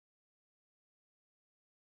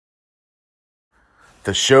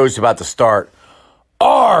The show's about to start.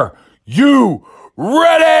 Are you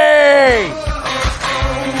ready?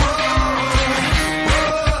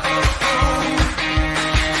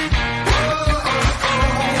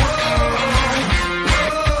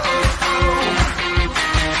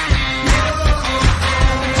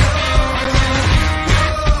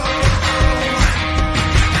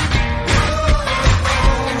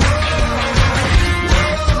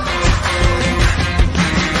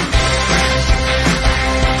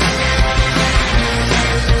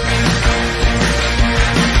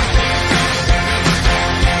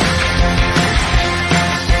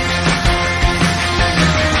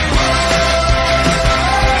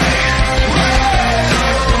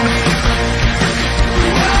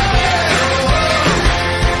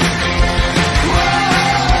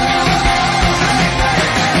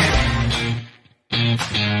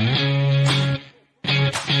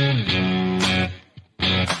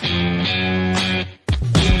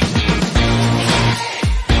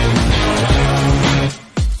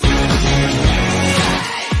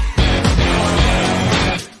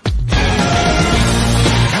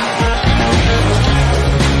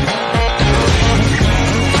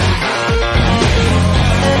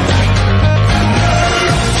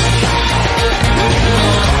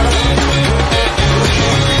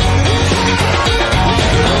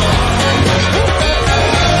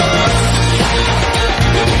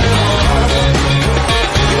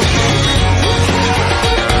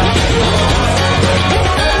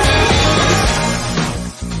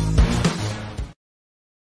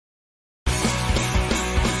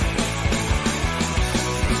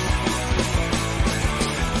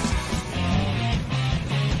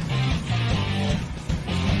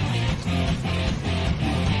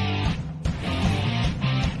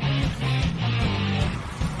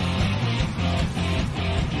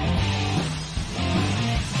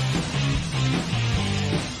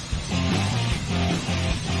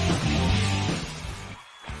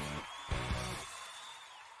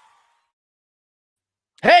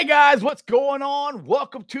 Hey guys, what's going on?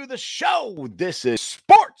 Welcome to the show. This is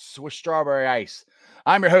Sports with Strawberry Ice.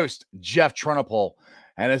 I'm your host, Jeff Trunapole.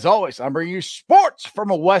 And as always, I'm bringing you sports from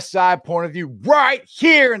a West Side point of view right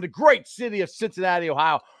here in the great city of Cincinnati,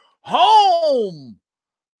 Ohio. Home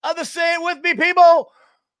of the, say it with me, people,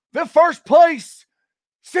 the first place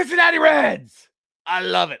Cincinnati Reds. I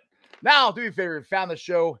love it. Now, do me a favor, if you found the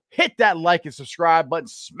show, hit that like and subscribe button,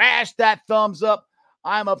 smash that thumbs up.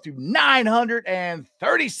 I'm up to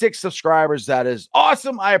 936 subscribers. That is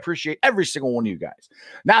awesome. I appreciate every single one of you guys.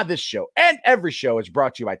 Now, this show and every show is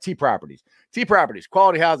brought to you by T Properties. T Properties,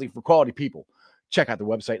 quality housing for quality people. Check out the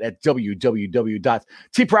website at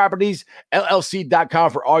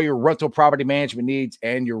www.tpropertiesllc.com for all your rental property management needs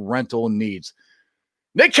and your rental needs.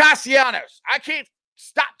 Nick Castellanos, I can't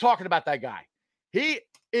stop talking about that guy. He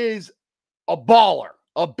is a baller,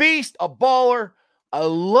 a beast, a baller.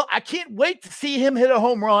 I can't wait to see him hit a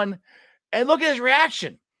home run and look at his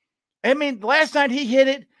reaction. I mean, last night he hit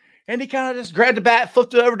it and he kind of just grabbed the bat,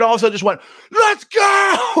 flipped it over to also just went, let's go.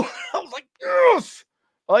 I was like, yes.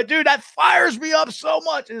 Like, dude, that fires me up so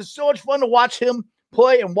much. It is so much fun to watch him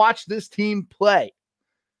play and watch this team play.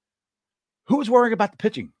 Who was worrying about the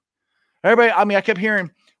pitching? Everybody, I kept hearing,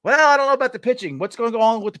 well, I don't know about the pitching. What's going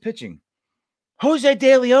on with the pitching? Jose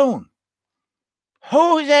De Leon.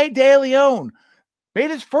 Made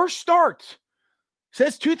his first start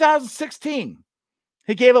since 2016.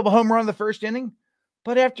 He gave up a home run in the first inning,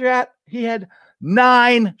 but after that, he had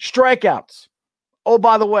 9 strikeouts. Oh,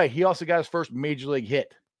 by the way, he also got his first major league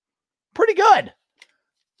hit. Pretty good.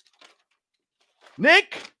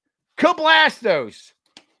 Nick Cablastos.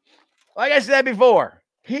 Like I said before,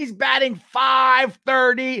 he's batting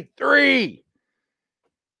 .533.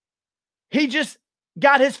 He just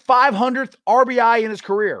got his 500th RBI in his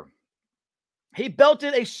career. He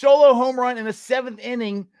belted a solo home run in the 7th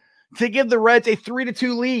inning to give the Reds a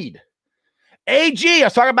 3-2 lead. AG, I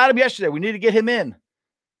was talking about him yesterday. We need to get him in.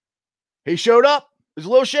 He showed up. It was a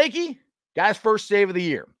little shaky. Got his first save of the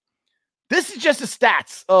year. This is just the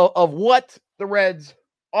stats of what the Reds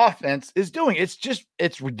offense is doing.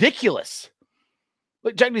 It's ridiculous.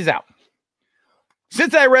 Look, check these out.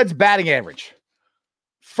 Cincinnati Reds batting average.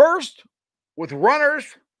 First with runners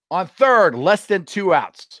on third, less than 2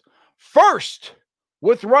 outs. First,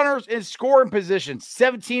 with runners in scoring position,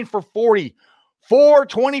 17 for 40,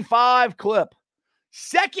 425 clip.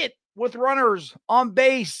 Second, with runners on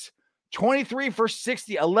base, 23 for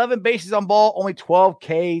 60, 11 bases on ball, only 12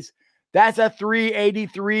 Ks. That's a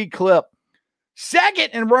 383 clip. Second,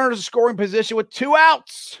 in runners in scoring position with 2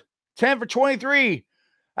 outs, 10 for 23.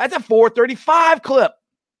 That's a 435 clip.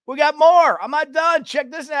 We got more. I'm not done.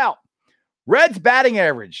 Check this out. Reds batting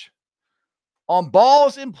average on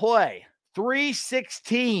balls in play,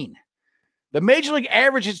 316. The major league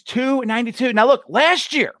average is 292. Now look,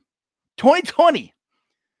 last year, 2020,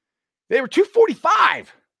 they were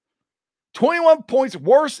 245. 21 points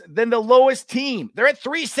worse than the lowest team. They're at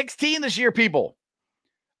 316 this year, people.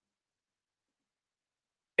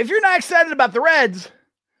 If you're not excited about the Reds,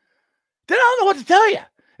 then I don't know what to tell you.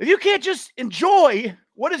 If you can't just enjoy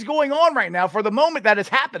what is going on right now for the moment that is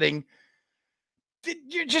happening,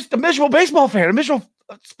 you're just a miserable baseball fan, a miserable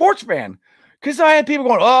sports fan. Because I had people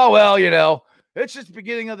going, oh, well, it's just the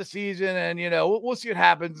beginning of the season and, we'll see what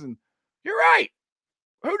happens. And you're right.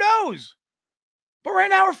 Who knows? But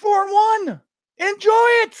right now we're 4-1. Enjoy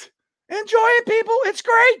it. Enjoy it, people. It's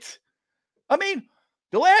great. I mean,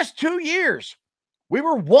 the last 2 years, we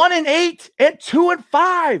were 1-8 and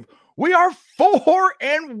 2-5. We are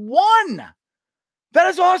 4-1. That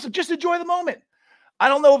is awesome. Just enjoy the moment. I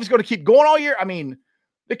don't know if it's going to keep going all year. I mean,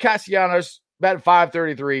 the Castellanos batting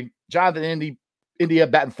 .533, Jonathan India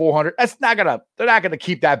batting .400. They're not gonna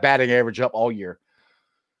keep that batting average up all year.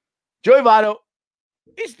 Joey Votto,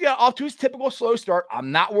 he's off to his typical slow start.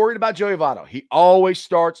 I'm not worried about Joey Votto. He always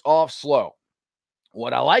starts off slow.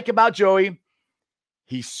 What I like about Joey,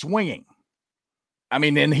 he's swinging. I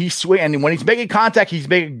mean, and when he's making contact, he's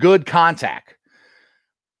making good contact.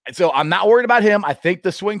 And so I'm not worried about him. I think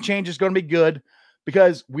the swing change is going to be good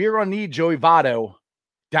because we're going to need Joey Votto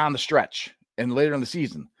down the stretch and later in the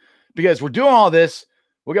season. Because we're doing all this.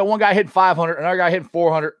 We got one guy hitting 500, another guy hitting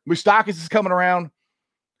 400. Moustakas is coming around.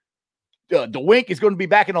 DeWink is going to be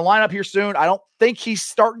back in the lineup here soon. I don't think he's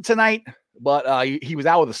starting tonight, but he was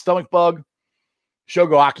out with a stomach bug.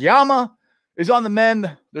 Shogo Akiyama is on the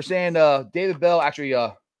mend. They're saying David Bell, actually,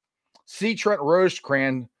 C. Trent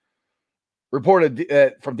Rosecrans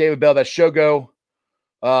reported from David Bell that Shogo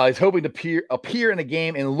is hoping to appear in a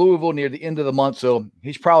game in Louisville near the end of the month. So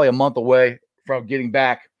he's probably a month away from getting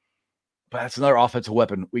back. But that's another offensive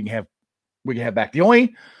weapon we can have back. The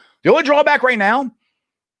only drawback right now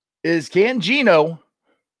is, can Gino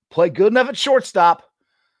play good enough at shortstop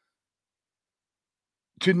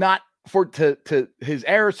to his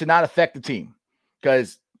errors to not affect the team?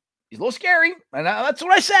 Because he's a little scary, and that's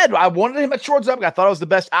what I said. I wanted him at shortstop. I thought it was the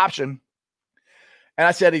best option, and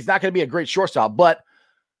I said he's not going to be a great shortstop, but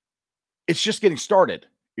it's just getting started.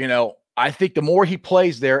 I think the more he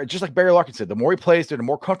plays there, just like Barry Larkin said, the more he plays there, the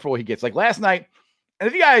more comfortable he gets. Like last night, and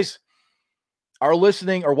if you guys are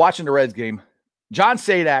listening or watching the Reds game, John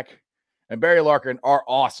Sadak and Barry Larkin are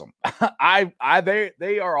awesome.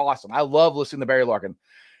 They are awesome. I love listening to Barry Larkin.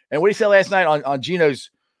 And what he said last night on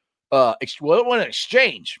Gino's it wasn't an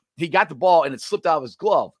exchange. He got the ball and it slipped out of his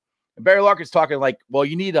glove. And Barry Larkin's talking like, well,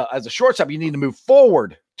 as a shortstop, you need to move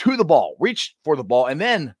forward to the ball, reach for the ball, and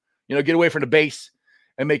then, get away from the base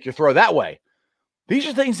and make your throw that way. These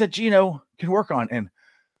are things that Gino can work on. And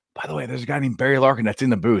by the way, there's a guy named Barry Larkin that's in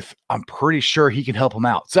the booth. I'm pretty sure he can help him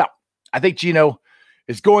out. So I think Gino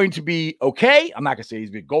is going to be okay. I'm not going to say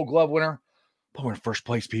he's a Gold Glove winner, but we're in first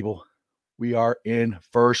place, people. We are in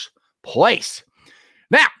first place.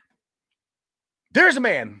 Now, there's a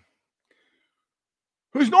man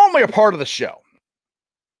who's normally a part of the show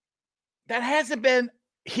that hasn't been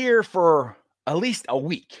here for at least a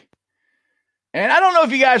week. And I don't know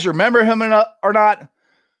if you guys remember him or not.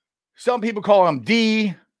 Some people call him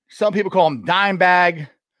D. Some people call him Dimebag.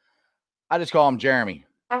 I just call him Jeremy.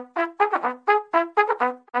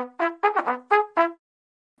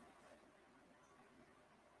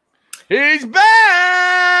 He's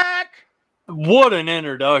back! What an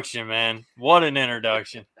introduction, man. What an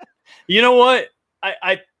introduction. You know what?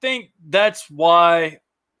 I think that's why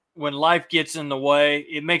when life gets in the way,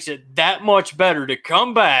 it makes it that much better to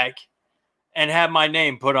come back and have my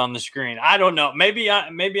name put on the screen. I don't know. Maybe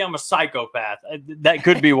I'm a psychopath. That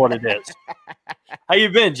could be what it is. How you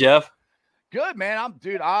been, Jeff? Good, man.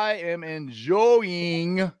 I am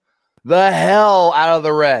enjoying the hell out of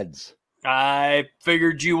the Reds. I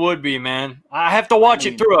figured you would be, man. I have to watch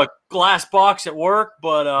it through a glass box at work,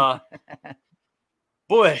 but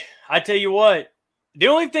boy, I tell you what, the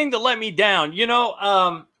only thing that let me down,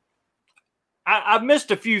 I've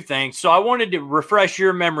missed a few things, so I wanted to refresh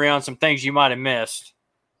your memory on some things you might have missed.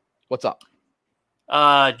 What's up?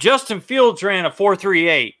 Justin Fields ran a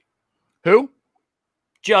 4.38. Who?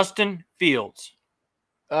 Justin Fields.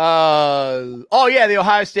 The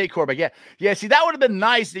Ohio State quarterback. Yeah. See, that would have been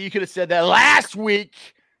nice that you could have said that last week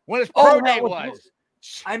when his pro day was.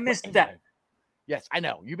 I missed that. Yes, I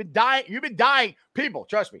know. You've been dying. People,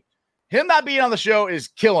 trust me. Him not being on the show is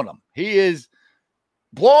killing him. He is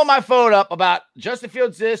blowing my phone up about Justin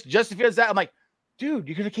Fields this, Justin Fields that. I'm like, dude,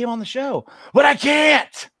 you could have came on the show, but I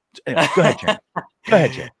can't. Anyway, go ahead, Jeremy. Go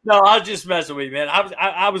ahead, Jeremy. No, I was just messing with you, man.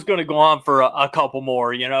 I was going to go on for a couple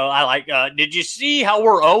more. I like. Did you see how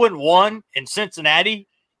we're 0-1 in Cincinnati?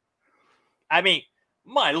 I mean,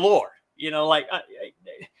 my Lord.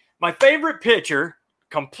 My favorite pitcher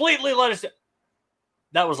completely let us.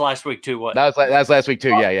 That was last week too. What? That was last week too.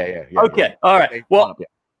 Yeah. Okay. All right. Well,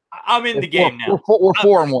 I'm in the game now. We're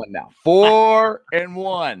 4-1 now.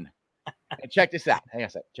 4-1. And check this out. Hang on a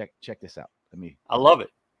sec. Check this out. I love it.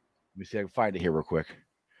 Let me see if I can find it here real quick.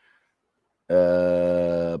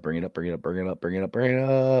 Bring it up.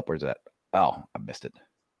 Where's that? Oh, I missed it.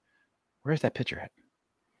 Where's that picture at?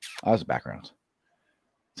 Oh, that's the background.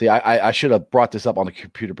 See, I should have brought this up on the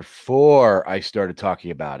computer before I started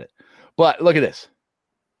talking about it. But look at this.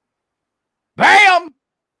 Bam!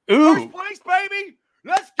 Ooh. First place, baby.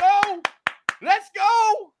 Let's go.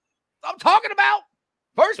 I'm talking about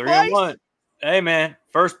first place. 3-1. Hey, man.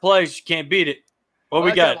 First place. You can't beat it. What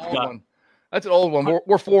we got? That's an old one.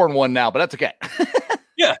 We're 4-1 now, but that's okay.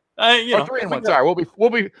 Yeah. 3-1. Sorry. We'll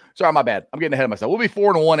be sorry, my bad. I'm getting ahead of myself. We'll be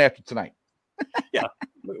 4-1 after tonight. Yeah.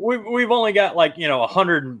 We've only got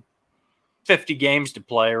 150 games to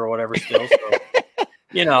play or whatever still. So,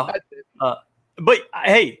 but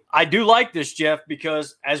hey, I do like this, Jeff,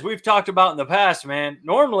 because as we've talked about in the past, man,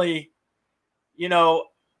 normally,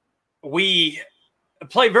 we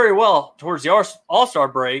play very well towards the All-Star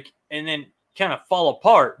break and then kind of fall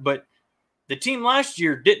apart. But the team last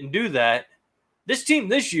year didn't do that. This team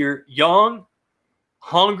this year, young,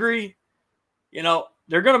 hungry, they're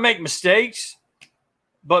going to make mistakes.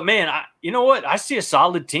 But, man, you know what? I see a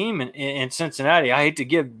solid team in Cincinnati. I hate to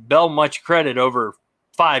give Bell much credit over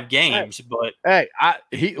 5 games, but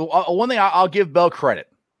one thing I'll give Bell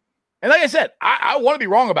credit, and like I said, I want to be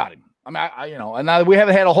wrong about him. I mean, and now we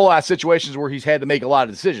haven't had a whole lot of situations where he's had to make a lot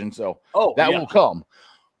of decisions, so that will come.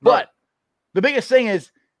 But the biggest thing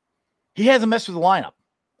is he hasn't messed with the lineup.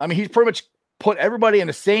 I mean, he's pretty much put everybody in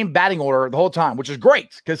the same batting order the whole time, which is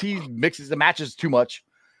great because he mixes the matches too much.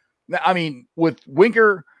 I mean, with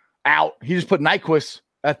Winker out, he just put Nyquist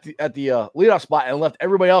at the leadoff spot and left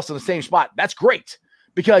everybody else in the same spot. That's great.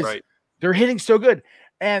 Because they're hitting so good.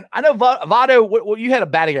 And I know Votto, well, you had a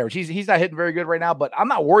batting average. He's not hitting very good right now, but I'm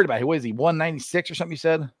not worried about it. What is he, 196 or something you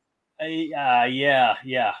said? Yeah.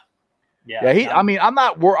 I'm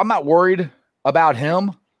not worried about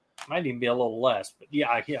him. Might even be a little less, but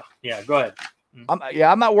yeah. Go ahead.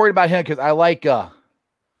 I'm not worried about him because I like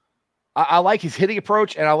his hitting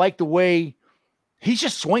approach and I like the way he's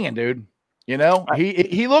just swinging, dude. He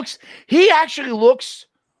actually looks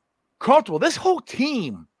comfortable. This whole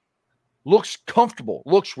team looks comfortable,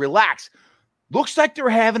 looks relaxed, looks like they're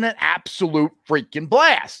having an absolute freaking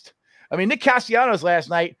blast. I mean, Nick Castellanos last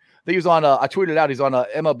night, he was on. I tweeted out he's on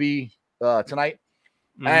MLB tonight,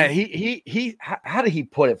 and he how did he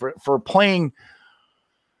put it for playing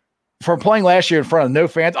last year in front of no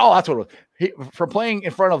fans? Oh, that's what it was. From playing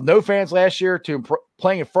in front of no fans last year to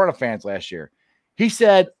playing in front of fans last year. He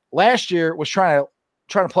said last year was trying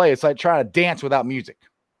to play. It's like trying to dance without music.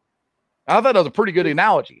 I thought that was a pretty good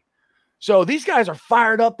analogy. So these guys are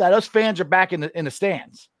fired up that us fans are back in the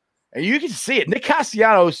stands. And you can see it. Nick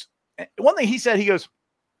Castellanos, one thing he said, he goes,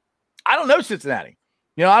 I don't know Cincinnati.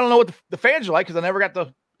 I don't know what the fans are like because I never got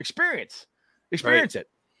to experience it.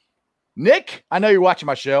 Nick, I know you're watching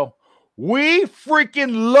my show. We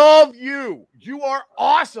freaking love you. You are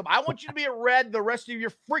awesome. I want you to be a Red the rest of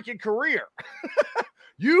your freaking career.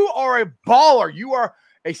 You are a baller. You are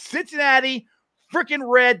a Cincinnati freaking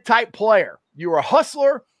Red type player. You're a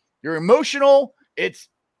hustler. You're emotional. It's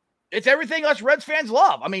everything us Reds fans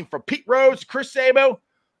love. I mean, from Pete Rose, Chris Sabo,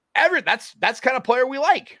 that's kind of player we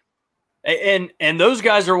like. And those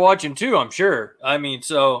guys are watching too, I'm sure. I mean,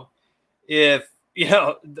 so if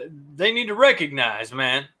they need to recognize,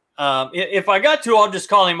 man. If I got to, I'll just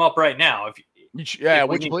call him up right now. Would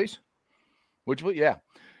you please? Yeah.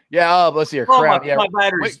 Yeah, let's see your crowd.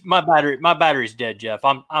 My battery's dead, Jeff.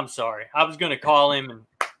 I'm sorry. I was going to call him and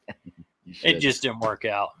it just didn't work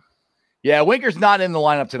out. Yeah, Winker's not in the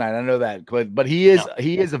lineup tonight. I know that, but he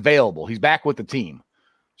is available. He's back with the team.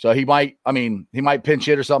 So he might pinch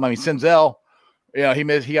hit or something. I mean, Senzel,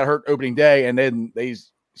 he got hurt opening day and then they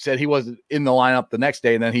said he wasn't in the lineup the next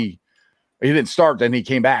day and then he didn't start, then he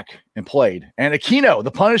came back and played. And Aquino,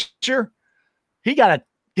 the Punisher, he got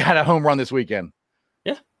a home run this weekend.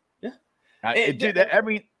 Yeah. Right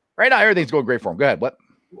now, everything's going great for him. Go ahead. What?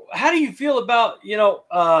 How do you feel about,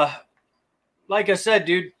 like I said,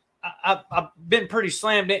 dude, I've been pretty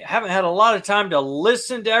slammed in. Haven't had a lot of time to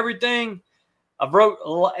listen to everything. I've wrote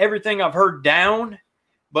everything I've heard down.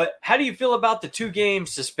 But how do you feel about the 2-game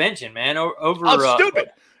suspension, man? Over stupid.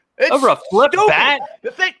 It's over a flip stupid. bat.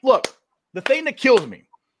 The thing that kills me.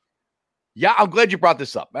 Yeah, I'm glad you brought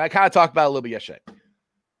this up. I kind of talked about it a little bit yesterday.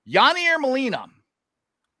 Yadier Molina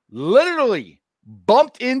literally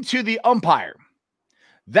bumped into the umpire.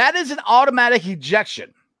 That is an automatic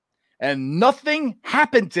ejection, and nothing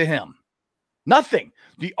happened to him. Nothing.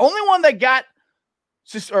 The only one that got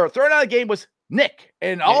thrown out of the game was Nick,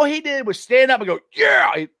 and all he did was stand up and go,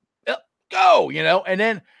 "Yeah, go," and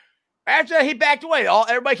then after that he backed away.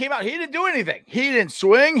 Everybody came out. He didn't do anything. He didn't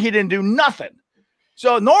swing. He didn't do nothing.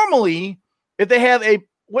 So normally, if they have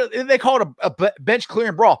what they call it a bench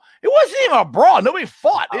clearing brawl, it wasn't even a brawl. Nobody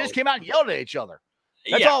fought. They just came out and yelled at each other.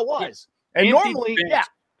 That's all it was. And normally,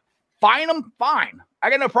 fine him, fine. I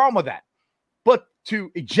got no problem with that. But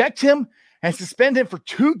to eject him and suspend him for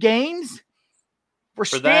 2 games for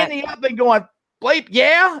standing up and going, "Blake,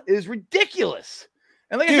 is ridiculous."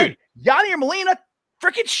 And like I said, Yadier Molina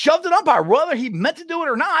freaking shoved an umpire, whether he meant to do it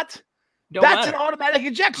or not. That's an automatic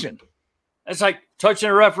ejection. That's like touching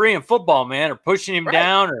a referee in football, man, or pushing him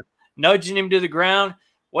down or nudging him to the ground,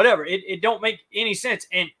 whatever. It don't make any sense.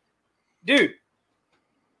 And, dude,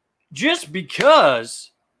 just because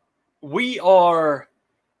we are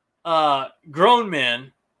grown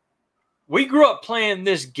men, we grew up playing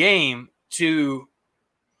this game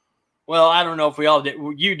I don't know if we all did.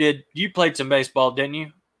 You did. You played some baseball, didn't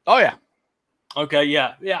you? Oh, yeah. Okay,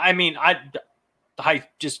 yeah. Yeah, I mean,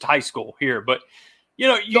 just high school here, but – you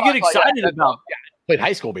get excited about. Yeah, I played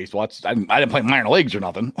high school baseball. I didn't play minor leagues or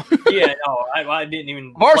nothing. I didn't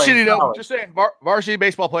even. Varsity, though. Just saying, varsity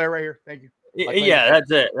baseball player right here. Thank you. That's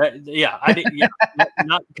it. I didn't.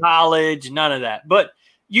 Not college, none of that. But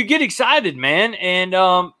you get excited, man, and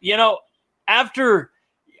after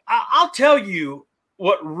I'll tell you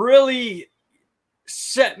what really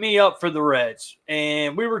set me up for the Reds,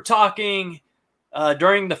 and we were talking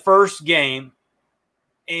during the first game,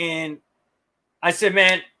 and I said,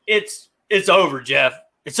 "Man, it's over, Jeff.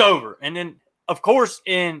 It's over." And then, of course,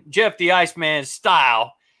 in Jeff the Iceman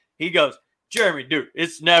style, he goes, "Jeremy, dude,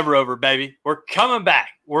 it's never over, baby. We're coming back.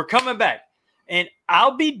 We're coming back." And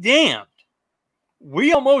I'll be damned.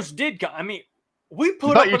 We almost did. I mean, we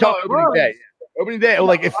put up enough runs. Opening day.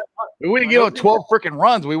 Like if we would have given 12 freaking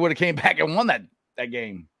runs, we would have came back and won that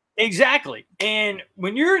game. Exactly. And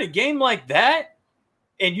when you're in a game like that,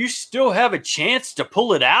 and you still have a chance to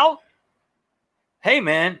pull it out. Hey,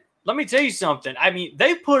 man, let me tell you something. I mean,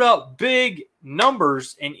 they put up big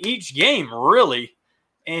numbers in each game, really.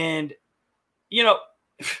 And,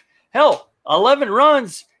 hell, 11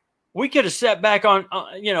 runs, we could have sat back on,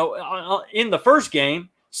 in the first game,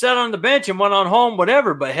 sat on the bench and went on home,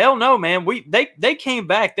 whatever. But hell no, man. They came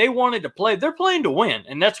back. They wanted to play. They're playing to win,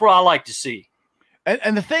 and that's what I like to see.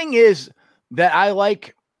 And the thing is that I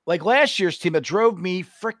like last year's team that drove me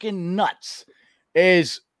freaking nuts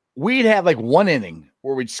is – we'd have like 1 inning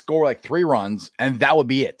where we'd score like 3 runs, and that would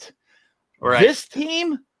be it. Right. This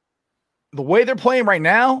team, the way they're playing right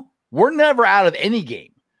now, we're never out of any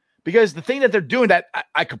game. Because the thing that they're doing that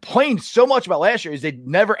I complained so much about last year is they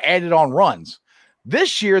never added on runs.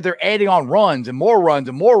 This year, they're adding on runs and more runs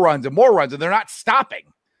and more runs and more runs, and they're not stopping.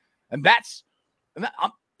 And that's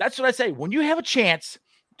what I say. When you have a chance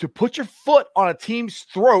to put your foot on a team's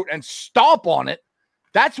throat and stomp on it,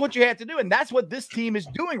 that's what you have to do, and that's what this team is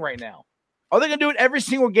doing right now. Are they going to do it every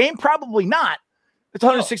single game? Probably not. It's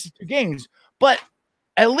 162 games, but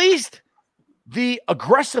at least the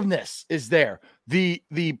aggressiveness is there. The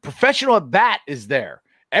professional at bat is there.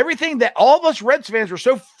 Everything that all of us Reds fans were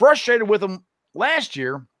so frustrated with them last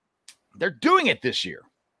year, they're doing it this year.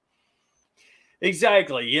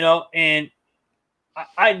 Exactly, and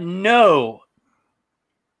I know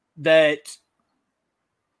that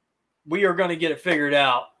we are going to get it figured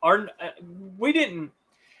out. We didn't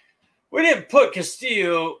put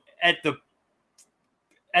Castillo at the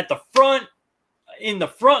front in the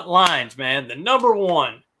front lines, man. The number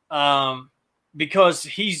one, because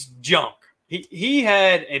he's junk. He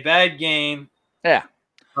had a bad game. Yeah,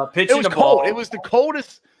 pitching it was the cold. ball. It was the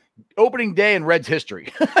coldest opening day in Reds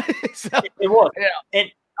history. It was. Yeah,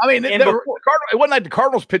 and I mean, it wasn't like the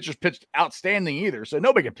Cardinals pitchers pitched outstanding either, so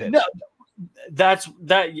nobody could pitch. No. That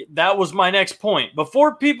was my next point.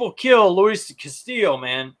 Before people kill Luis Castillo,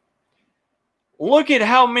 man, look at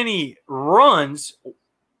how many runs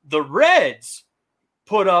the Reds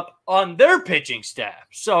put up on their pitching staff.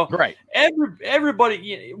 So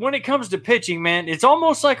everybody, when it comes to pitching, man, it's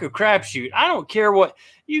almost like a crapshoot. I don't care what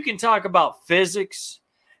you can talk about physics,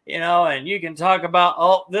 and you can talk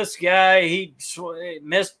about, this guy, he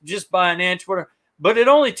missed just by an inch, whatever. But it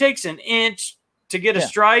only takes an inch to get a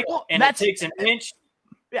strike, and it takes an inch.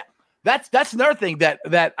 Yeah, that's another thing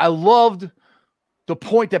that I loved the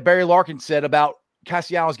point that Barry Larkin said about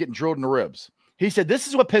Castellanos getting drilled in the ribs. He said, this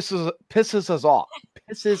is what pisses us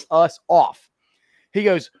off. He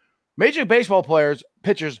goes, Major League Baseball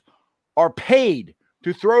pitchers are paid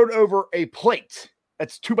to throw it over a plate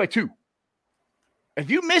that's 2x2. If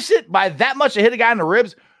you miss it by that much to hit a guy in the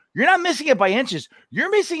ribs, you're not missing it by inches. You're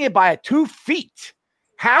missing it by 2 feet.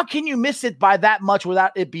 How can you miss it by that much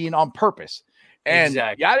without it being on purpose? And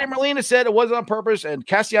exactly. Yadier Molina said it wasn't on purpose, and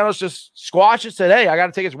Castellanos just squashed it, said, hey, I got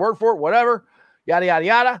to take his word for it, whatever, yada, yada,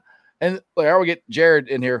 yada. And I will get Jared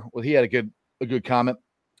in here. Well, he had a good comment.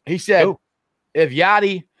 He said, if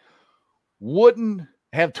Yadi wouldn't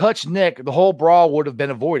have touched Nick, the whole brawl would have been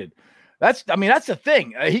avoided. That's the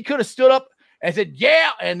thing. He could have stood up and said, yeah,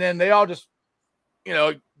 and then they all just,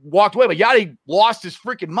 walked away. But Yadi lost his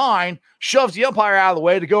freaking mind, shoves the umpire out of the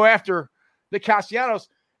way to go after the Castellanos.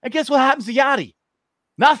 And guess what happens to Yadi?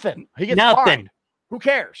 Nothing. He gets fined. Who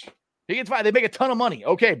cares? He gets fined. They make a ton of money.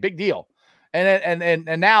 Okay, big deal.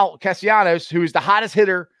 And now Castellanos, who is the hottest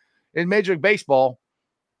hitter in Major League Baseball,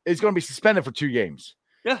 is going to be suspended for 2 games.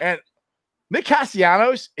 Yeah. And Nick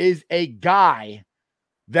Castellanos is a guy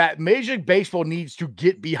that Major League Baseball needs to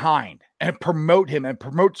get behind and promote him and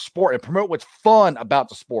promote sport and promote what's fun about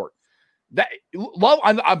the sport.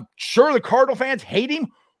 I'm sure the Cardinal fans hate him,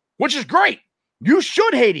 which is great. You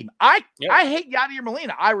should hate him. I hate Yadier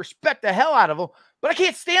Molina. I respect the hell out of him, but I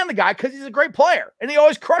can't stand the guy because he's a great player and he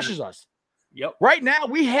always crushes us. Yep. Right now,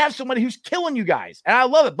 we have somebody who's killing you guys, and I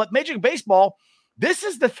love it. But Major League Baseball, this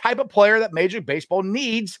is the type of player that Major League Baseball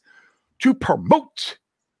needs to promote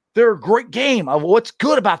their great game of what's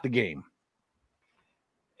good about the game.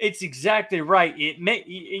 It's exactly right.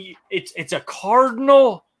 It's a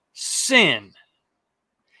cardinal sin.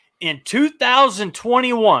 In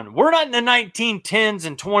 2021, we're not in the 1910s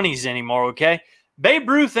and 20s anymore, okay? Babe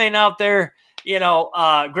Ruth ain't out there,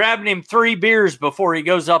 grabbing him 3 beers before he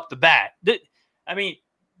goes up the bat.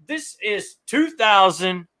 This is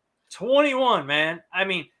 2021, man.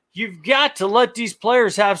 You've got to let these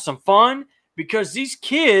players have some fun because these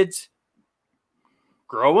kids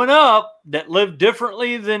growing up that live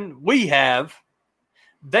differently than we have,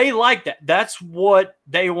 they like that. That's what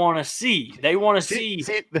they want to see. They want to see.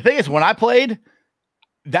 The thing is, when I played,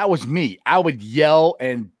 that was me. I would yell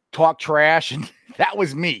and talk trash, and that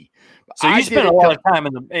was me. So you spent a lot of time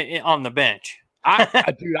on the bench.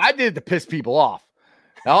 I did it to piss people off.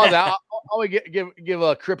 I'll give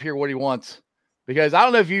a Crip here what he wants, because I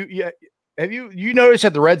don't know if you noticed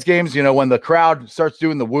at the Reds games, when the crowd starts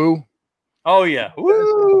doing the woo. Oh yeah,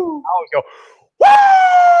 woo! I always go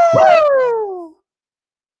woo!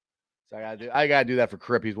 So I gotta do that for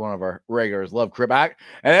Crip. He's one of our regulars. Love Crip. And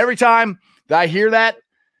every time that I hear that,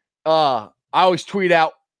 I always tweet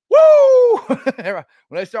out woo!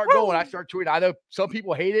 When I start going, I start tweeting. I know some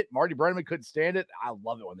people hate it. Marty Brennaman couldn't stand it. I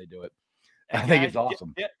love it when they do it. I think it's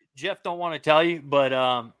awesome. Jeff don't want to tell you,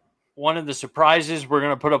 but one of the surprises, we're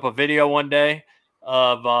going to put up a video one day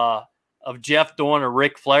of Jeff doing a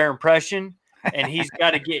Ric Flair impression, and he's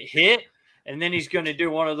got to get hit, and then he's going to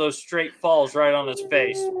do one of those straight falls right on his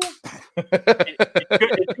face.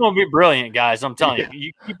 It's going to be brilliant, guys. I'm telling you.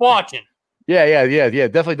 You keep watching. Yeah.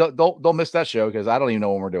 Definitely don't miss that show, because I don't even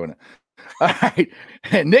know when we're doing it. All right.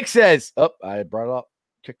 Nick says, I brought it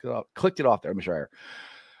up, clicked it off there. Let me try here.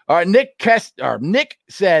 All right. Nick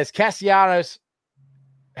says Castellanos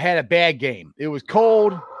had a bad game. It was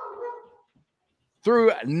cold.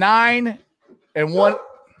 Through 9 and 1.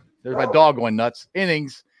 There's my dog going nuts.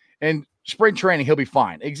 Innings and spring training, he'll be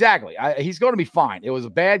fine. Exactly. He's going to be fine. It was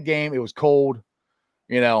a bad game. It was cold.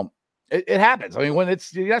 It happens. When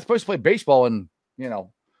you're not supposed to play baseball in,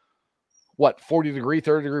 40 degree,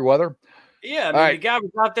 30 degree weather. Yeah, the guy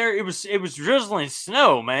was out there. It was drizzling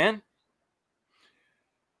snow, man.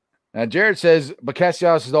 Now Jared says, but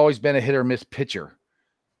Castellanos has always been a hit or miss pitcher.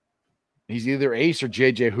 He's either Ace or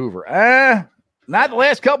JJ Hoover. Not the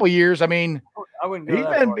last couple of years. I wouldn't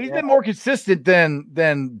go he's been more consistent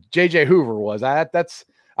than JJ Hoover was. I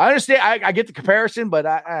understand. I get the comparison, but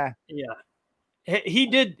yeah, he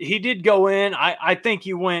did go in. I think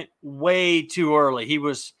he went way too early.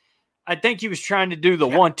 I think he was trying to do the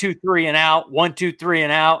 1, 2, 3 and out, 1, 2, 3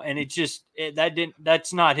 and out, and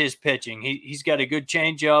that's not his pitching. He's got a good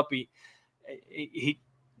changeup. He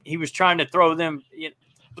was trying to throw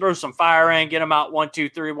some fire in, get them out 1, 2,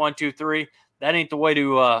 3, 1, 2, 3. That ain't the way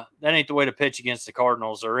to pitch against the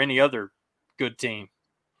Cardinals or any other good team.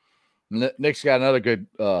 Nick's got another good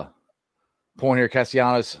point here.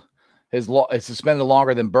 Castellanos is suspended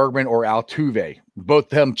longer than Bergman or Altuve. Both of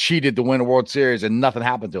them cheated to win a World Series, and nothing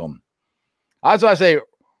happened to them. That's why I say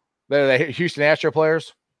they're the Houston Astro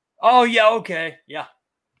players. Oh yeah, okay, yeah.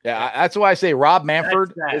 Yeah, that's why I say Rob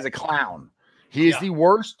Manfred is a clown. He is the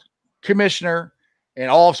worst commissioner in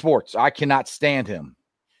all of sports. I cannot stand him.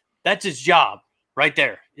 That's his job right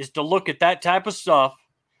there, is to look at that type of stuff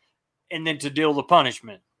and then to deal the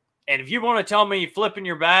punishment. And if you want to tell me flipping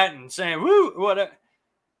your bat and saying, woo, what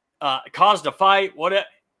caused a fight, what?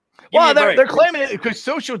 Well, they're claiming it because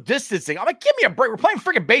social distancing. I'm like, give me a break. We're playing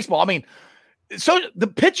freaking baseball. I mean, so the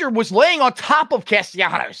pitcher was laying on top of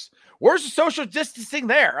Castellanos. Where's the social distancing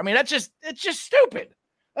there? I mean, it's just stupid.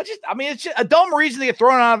 It's just a dumb reason to get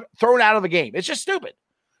thrown out of the game. It's just stupid.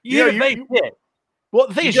 Well,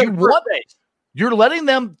 the thing is, you're letting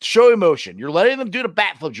them show emotion. You're letting them do the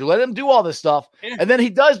bat flips. You're letting them do all this stuff, and then he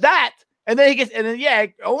does that, and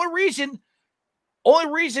then only reason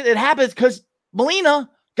it happens because Molina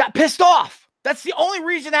got pissed off. That's the only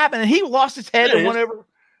reason it happened, and he lost his head and went over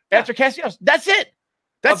after Castellanos. That's it.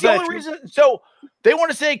 That's the only reason. So they want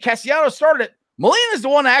to say Castellanos started it. Molina's the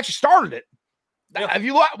one that actually started it. Yeah. If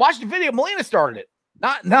you watch the video, Molina started it,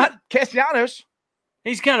 not Castellanos.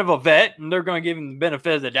 He's kind of a vet, and they're going to give him the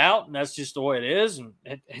benefit of the doubt, and that's just the way it is. And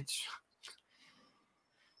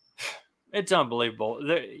it's unbelible.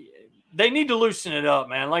 They need to loosen it up,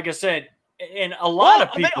 man. Like I said, and a lot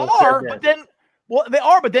of people are, but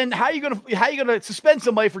then how are you gonna suspend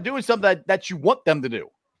somebody for doing something that you want them to do?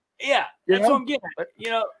 Yeah, that's what I'm getting at.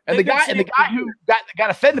 And the guy who got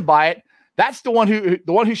offended by it, that's the one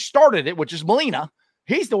who started it, which is Molina.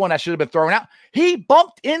 He's the one that should have been thrown out. He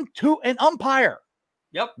bumped into an umpire.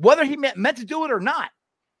 Yep. Whether he meant to do it or not,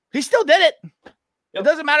 he still did it. Yep. It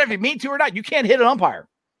doesn't matter if he mean to or not. You can't hit an umpire.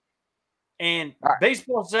 And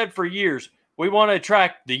baseball said for years, we want to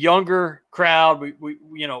attract the younger crowd.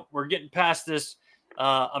 We're getting past this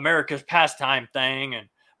America's pastime thing, and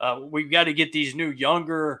we've got to get these new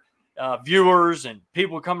younger viewers and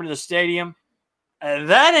people coming to the stadium.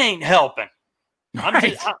 That ain't helping.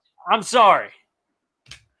 I'm sorry.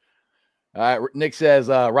 All right, Nick says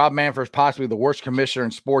Rob Manfred is possibly the worst commissioner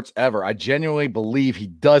in sports ever. I genuinely believe he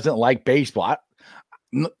doesn't like baseball. I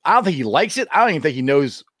don't think he likes it. I don't even think he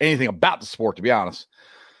knows anything about the sport, to be honest.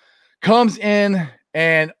 Comes in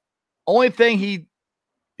and only thing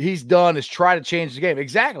he's done is try to change the game.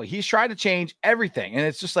 Exactly. He's tried to change everything. And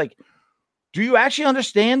it's just like, do you actually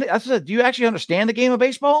understand? Do you actually understand the game of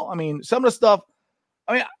baseball? I mean, some of the stuff,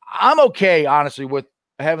 I'm okay, honestly, with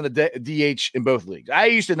having the DH in both leagues. I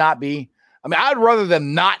used to not be. I'd rather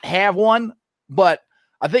them not have one, but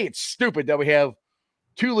I think it's stupid that we have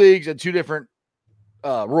two leagues and two different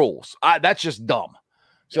rules. That's just dumb.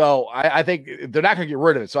 So I think they're not going to get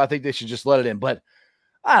rid of it. So I think they should just let it in. But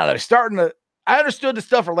I don't know, I understood the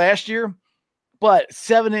stuff for last year, but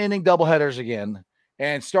 7-inning doubleheaders again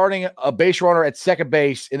and starting a base runner at second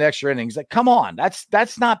base in extra innings. Like, come on,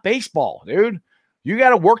 that's not baseball, dude. You got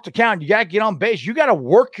to work the count. You got to get on base. You got to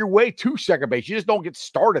work your way to second base. You just don't get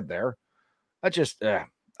started there. That's just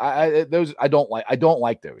I don't like. I don't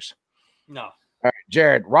like those. No. All right,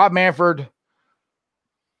 Jared. Rob Manfred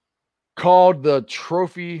called the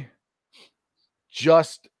trophy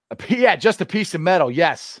just a piece of metal.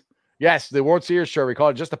 Yes, the World Series trophy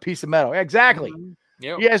called it just a piece of metal. Exactly. Mm-hmm.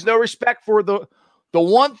 Yep. He has no respect for the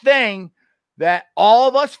one thing that all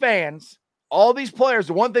of us fans, all these players,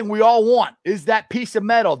 the one thing we all want is that piece of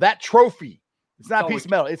metal, that trophy. It's not a piece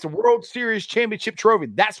of metal. It's a World Series championship trophy.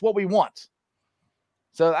 That's what we want.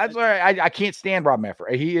 So that's why I can't stand Rob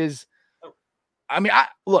Manfred. He is. I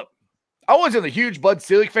wasn't a huge Bud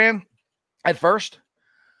Selig fan at first,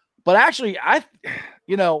 but actually, if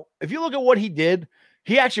you look at what he did,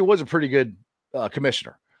 he actually was a pretty good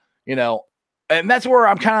commissioner. And that's where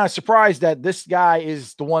I'm kind of surprised that this guy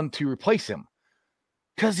is the one to replace him,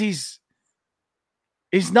 because he's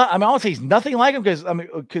not. I won't say he's nothing like him,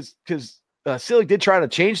 because Selig did try to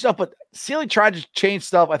change stuff, but Selig tried to change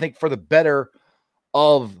stuff, I think, for the better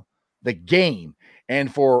of the game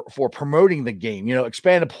and for promoting the game,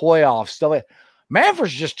 expanded playoffs, stuff like that.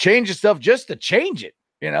 Manfred's just changing stuff just to change it.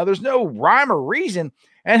 There's no rhyme or reason,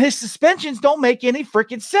 and his suspensions don't make any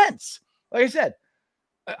freaking sense. Like I said,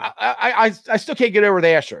 I still can't get over the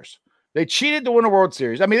Astros. They cheated to win a World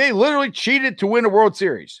Series. They literally cheated to win a World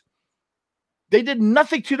Series. They did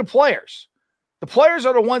nothing to the players. The players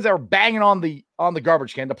are the ones that were banging on the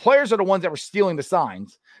garbage can. The players are the ones that were stealing the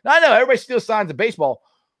signs. Now, I know everybody steals signs in baseball,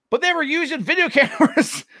 but they were using video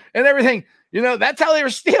cameras and everything. That's how they were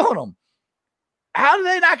stealing them. How did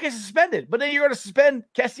they not get suspended? But then you're going to suspend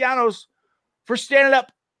Castellanos for standing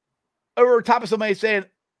up over top of somebody saying,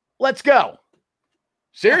 "Let's go."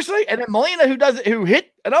 Seriously? And then Molina, who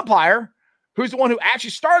hit an umpire, who's the one who actually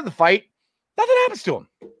started the fight, nothing happens to him.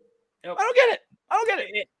 Yep. I don't get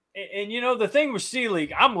it. And the thing with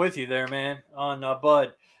Selig, I'm with you there, man, on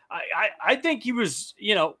Bud. I think he was,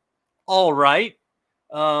 all right.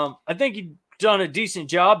 I think he done a decent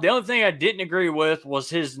job. The only thing I didn't agree with was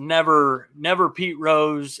his never Pete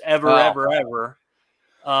Rose ever. But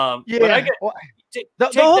I get well, take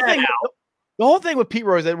the whole that thing. out. The whole thing with Pete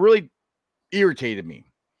Rose that really irritated me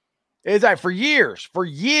is that for years,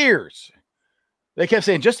 they kept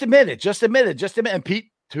saying, just admit it. And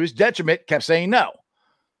Pete, to his detriment, kept saying no.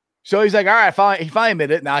 So he's like, all right, fine. He finally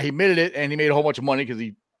admitted it. Now he admitted it, and he made a whole bunch of money because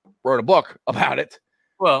he wrote a book about it.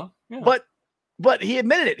 Well, yeah. But he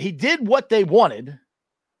admitted it. He did what they wanted,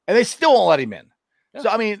 and they still won't let him in. Yeah. So,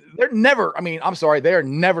 I mean, I'm sorry, they are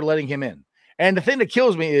never letting him in. And the thing that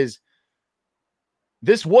kills me is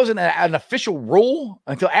this wasn't an official rule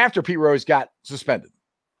until after Pete Rose got suspended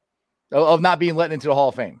of not being let into the Hall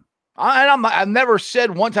of Fame. I've never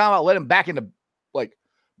said one time I'll let him back into like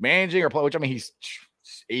managing or play, which I mean, he's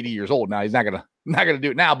 80 years old now. He's not gonna do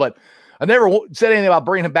it now, but I never said anything about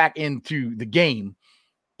bringing him back into the game.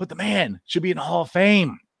 But the man should be in the Hall of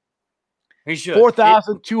Fame. He should.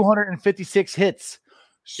 4,256 hits.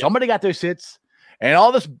 Somebody got those hits. And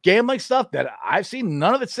all this gambling stuff that I've seen,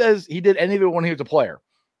 none of it says he did any of it when he was a player.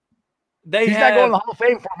 He's not going to the Hall of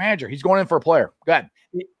Fame for a manager. He's going in for a player. Go ahead.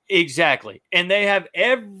 Exactly. And they have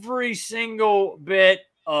every single bit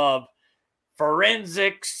of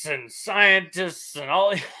forensics and scientists and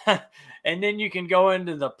all. And then you can go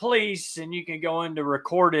into the police and you can go into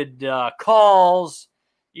recorded calls.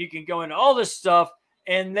 You can go into all this stuff.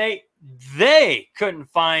 And they couldn't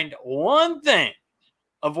find one thing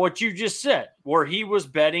of what you just said, where he was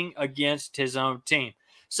betting against his own team.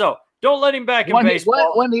 So don't let him back in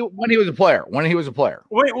baseball. When he was a player. When he was a player.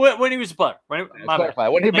 When he was a player. When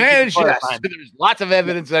he managed, yes. There's lots of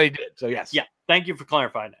evidence that he did. So, yes. Yeah. Thank you for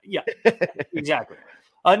clarifying that. Yeah, exactly.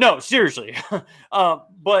 No, seriously.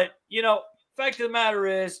 But, fact of the matter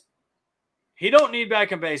is, he don't need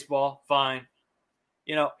back in baseball. Fine.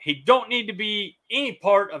 He don't need to be any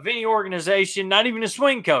part of any organization, not even a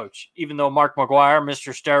swing coach, even though Mark McGwire,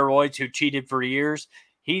 Mr. Steroids, who cheated for years,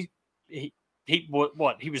 he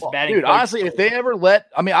was batting. Dude, honestly, if they ever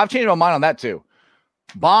I've changed my mind on that too.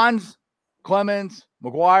 Bonds, Clemens,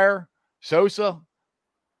 McGwire, Sosa,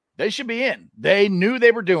 they should be in. They knew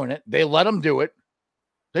they were doing it. They let them do it.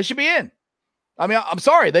 They should be in. I mean, I'm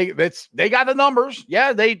sorry. They got the numbers.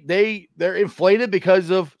 Yeah, they're inflated because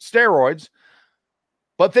of steroids.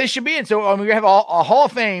 But they should be in. So, we have a Hall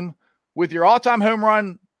of Fame with your all-time home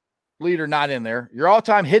run leader not in there, your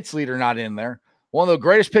all-time hits leader not in there, one of the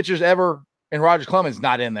greatest pitchers ever in Roger Clemens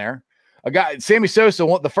not in there, a guy, Sammy Sosa,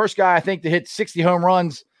 the first guy I think to hit 60 home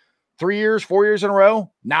runs 4 years in a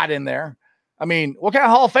row, not in there. I mean, what kind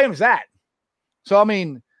of Hall of Fame is that? So, I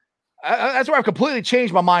mean, that's where I've completely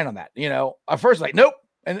changed my mind on that. At first, like, nope.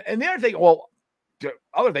 And the other thing, the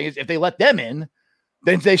other thing is if they let them in,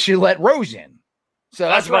 then they should let Rose in. So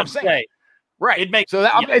that's what I'm saying. Say. Right.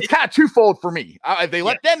 It's kind of twofold for me. If they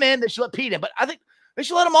let them in, they should let Pete in. But I think they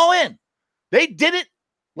should let them all in. They did it.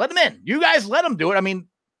 Let them in. You guys let them do it. I mean,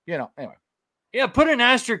 anyway. Yeah, put an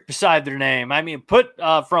asterisk beside their name. I mean, put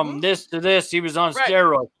from this to this, he was on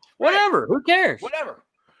steroids. Whatever. Who cares? Whatever.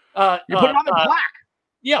 You put it on the plaque.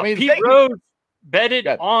 Yeah, Pete Rose betted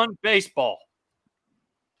on baseball.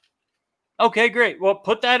 Okay, great. Well,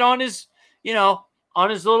 put that on his, on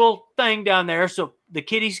his little thing down there so the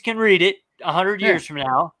kiddies can read it 100 years from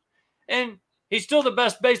now. And he's still the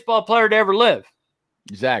best baseball player to ever live.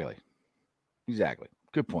 Exactly.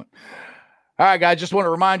 Good point. All right, guys, just want to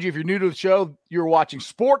remind you, if you're new to the show, you're watching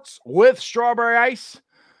Sports with Strawberry Ice.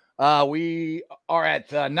 We are at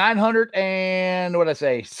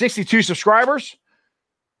 62 subscribers.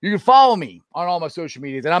 You can follow me on all my social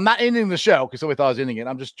medias. And I'm not ending the show because somebody thought I was ending it.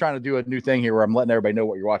 I'm just trying to do a new thing here where I'm letting everybody know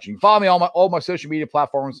what you're watching. Follow me on all my social media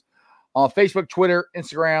platforms on Facebook, Twitter,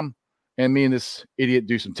 Instagram, and me and this idiot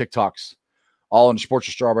do some TikToks all in the Sports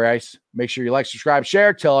with Strawberry Ice. Make sure you like, subscribe,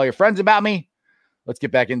 share, tell all your friends about me. Let's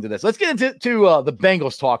get back into this. Let's get into the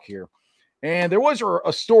Bengals talk here. And there was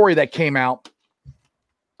a story that came out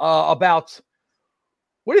about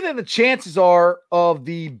what do you think the chances are of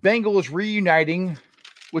the Bengals reuniting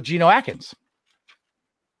with Geno Atkins?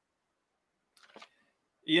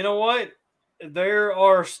 You know what? There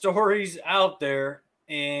are stories out there,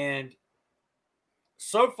 and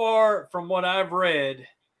so far from what I've read,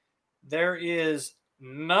 there is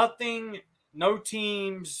nothing, no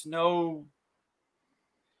teams, no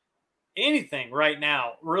anything right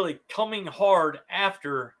now really coming hard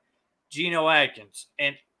after Geno Atkins.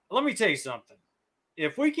 And let me tell you something.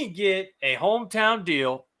 If we can get a hometown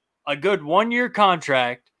deal, a good 1-year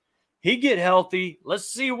contract, he get healthy. Let's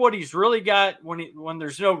see what he's really got when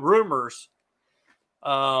there's no rumors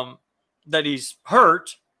that he's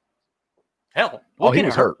hurt. Hell, he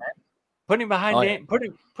was hurt. Put him behind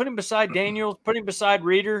put him beside Daniels, put him beside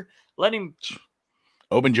Reeder, let him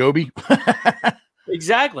Ogunjobi.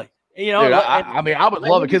 Exactly. You know, dude, I would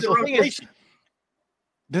love it because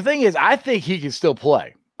the thing is, I think he can still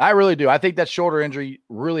play. I really do. I think that shoulder injury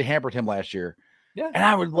really hampered him last year. Yeah. And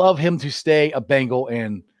I would love him to stay a Bengal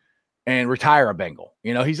and retire a Bengal.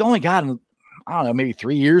 You know, he's only gotten, I don't know, maybe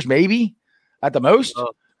 3 years, maybe at the most.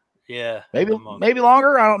 Yeah. Maybe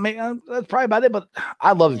longer. That's probably about it, but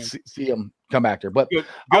I'd love to see him come back there. But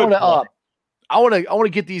I want to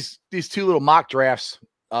get these two little mock drafts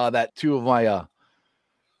that two of my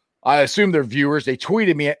I assume they're viewers. They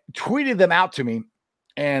tweeted them out to me.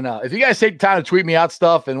 And if you guys take the time to tweet me out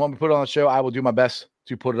stuff and want me to put it on the show, I will do my best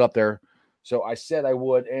to put it up there. So I said I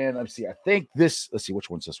would. And let's see. I think let's see, which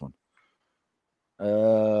one's this one?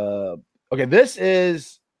 Okay, this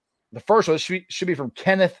is the first one. This should be from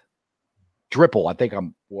Kenneth Dripple. I think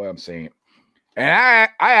I'm saying it. And I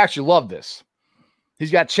actually love this.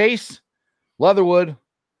 He's got Chase, Leatherwood,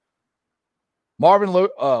 Marvin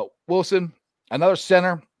Wilson, another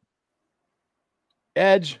center,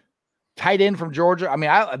 edge, tight end from Georgia. I mean,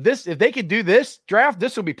 if they could do this draft,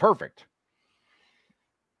 this would be perfect.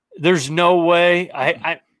 There's no way.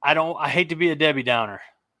 I hate to be a Debbie Downer,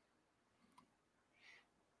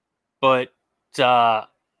 but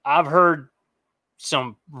I've heard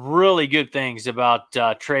some really good things about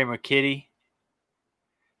Trey McKitty.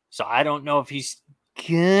 So I don't know if he's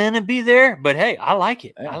gonna be there, but hey, I like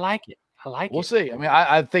it. I like it. We'll see. I mean,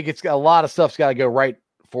 I think it's got a lot of stuff's got to go right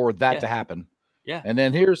for that to happen. Yeah. And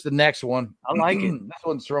then here's the next one. I like it. This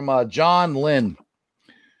one's from John Lynn.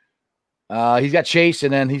 He's got Chase,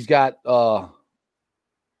 and then he's got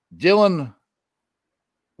Dylan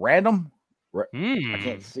Random. I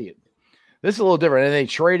can't see it. This is a little different. And they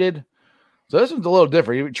traded. So this one's a little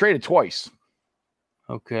different. He traded twice.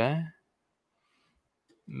 Okay.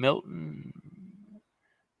 Milton.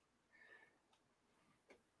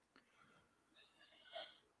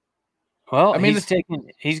 Well, I mean,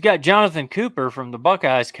 he's got Jonathan Cooper from the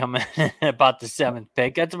Buckeyes coming about the 7th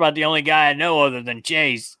pick. That's about the only guy I know other than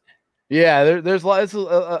Chase. Yeah, there's it's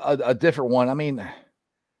a different one. I mean,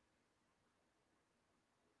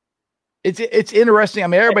 it's interesting. I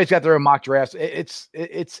mean, everybody's got their own mock drafts. It's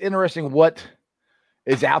interesting what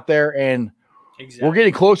is out there, and we're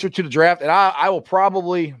getting closer to the draft. And I will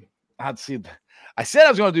probably see. I said I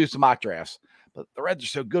was going to do some mock drafts, but the Reds are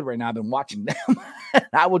so good right now. I've been watching them.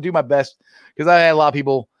 I will do my best because I had a lot of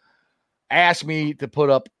people ask me to put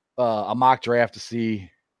up a mock draft to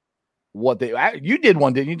see what you did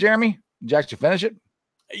one, didn't you, Jeremy? Did you actually finish it?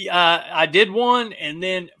 I did one, and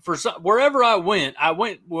then wherever I went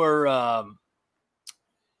where I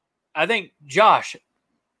think Josh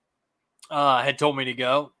had told me to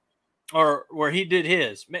go, or where he did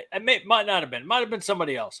his. Might not have been. Might have been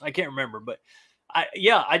somebody else. I can't remember, but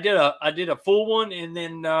I did a full one, and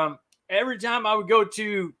then every time I would go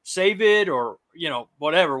to save it or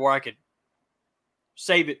whatever where I could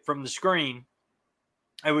save it from the screen,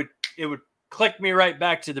 it would click me right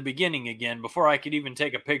back to the beginning again before I could even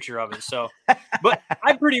take a picture of it. So, but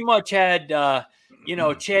I pretty much had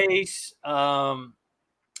Chase. I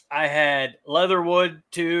had Leatherwood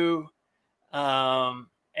too, and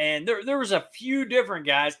there was a few different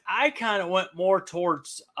guys. I kind of went more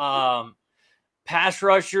towards pass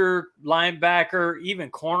rusher, linebacker, even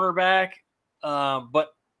cornerback, but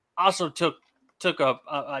also took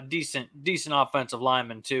a decent offensive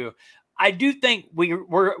lineman too. I do think we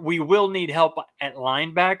will need help at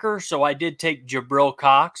linebacker, so I did take Jabril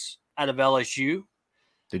Cox out of LSU.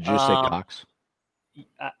 Did you just say Cox?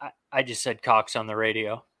 I just said Cox on the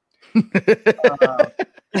radio.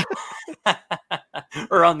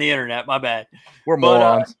 Or on the internet, my bad. We're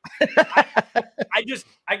morons. I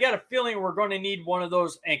got a feeling we're going to need one of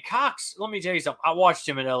those. And Cox, let me tell you something. I watched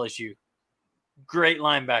him at LSU. Great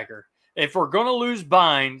linebacker. If we're going to lose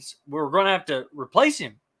Bynes, we're going to have to replace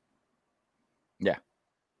him. Yeah.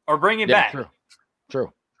 Or bring him back.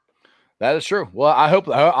 True. That is true. Well, I hope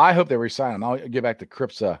they resign him. I'll get back to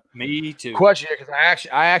Crip's me too question here because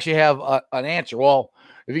I actually have an answer. Well,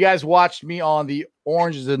 if you guys watched me on the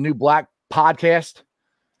Orange is the New Black podcast,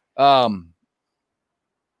 that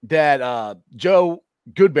Joe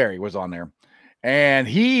Goodberry was on there, and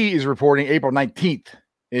he is reporting April 19th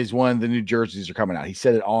is when the new jerseys are coming out. He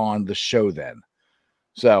said it on the show then.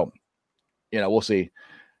 So, we'll see.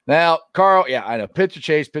 Now, Carl, yeah, I know. Pitcher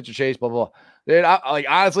chase, blah, blah, blah. Dude,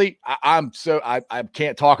 honestly, I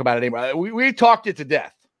can't talk about it anymore. We talked it to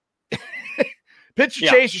death. Pitcher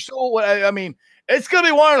chase, you're still, I mean, it's going to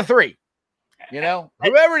be one of the three.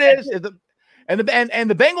 Whoever it is, and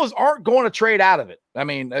the Bengals aren't going to trade out of it. I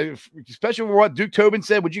mean, especially with what Duke Tobin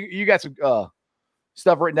said. Would you got some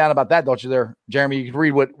stuff written down about that, don't you there, Jeremy? You can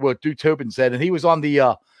read what Duke Tobin said. And he was on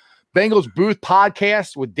the Bengals Booth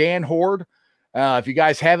podcast with Dan Horde. If you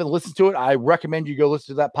guys haven't listened to it, I recommend you go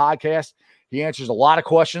listen to that podcast. He answers a lot of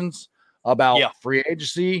questions about free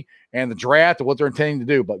agency and the draft and what they're intending to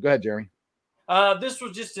do. But go ahead, Jeremy. This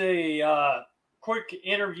was just a quick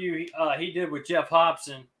interview he did with Jeff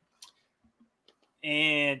Hobson.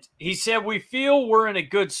 And he said, we feel we're in a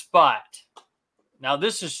good spot. Now,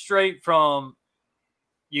 this is straight from,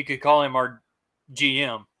 you could call him our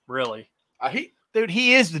GM, really.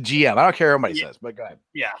 He is the GM. I don't care what anybody says, but go ahead.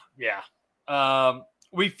 Yeah.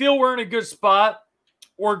 We feel we're in a good spot.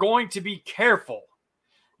 We're going to be careful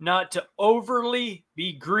not to overly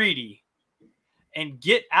be greedy and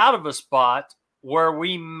get out of a spot where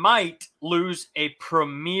we might lose a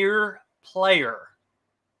premier player.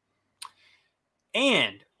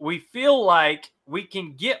 And we feel like we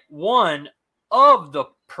can get one of the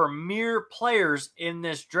premier players in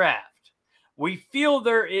this draft. We feel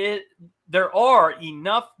there are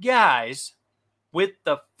enough guys with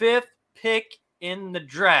the 5th pick in the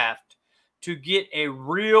draft to get a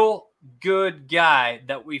real good guy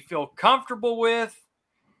that we feel comfortable with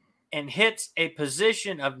and hits a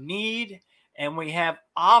position of need. And we have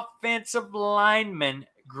offensive linemen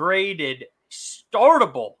graded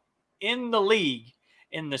startable in the league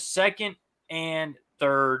in the 2nd and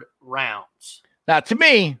 3rd rounds. Now, to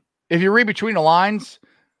me, if you read between the lines,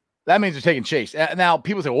 that means they're taking Chase. Now,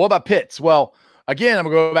 people say, well, what about Pitts? Well, again, I'm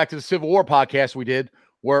going to go back to the Civil War podcast we did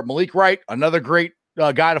where Malik Wright, another great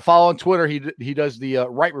guy to follow on Twitter, he does the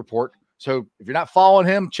Wright Report. So if you're not following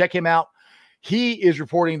him, check him out. He is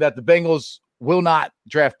reporting that the Bengals will not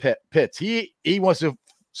draft Pitts. He wants to,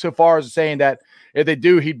 so far as saying that if they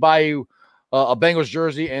do, he'd buy you a Bengals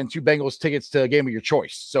jersey and 2 Bengals tickets to a game of your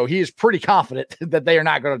choice. So he is pretty confident that they are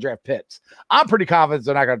not going to draft Pitts. I'm pretty confident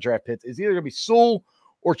they're not going to draft Pitts. It's either going to be Sewell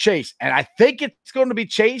or Chase. And I think it's going to be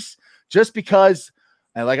Chase just because,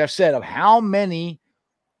 and like I've said, of how many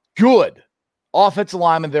good offensive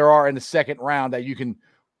linemen there are in the 2nd round that you can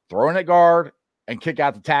throw in at guard and kick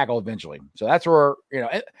out the tackle eventually. So that's where,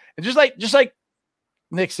 and just like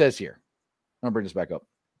Nick says here, I'm going to bring this back up.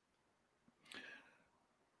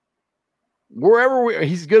 Wherever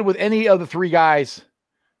he's good with any of the 3 guys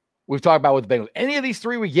we've talked about with the Bengals. Any of these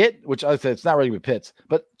 3 we get, which I said it's not really with Pitts,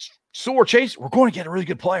 but Sewell or Chase, we're going to get a really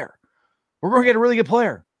good player.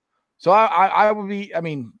 So I would be, I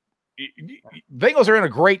mean, Bengals are in a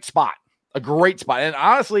great spot. And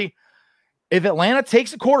honestly, if Atlanta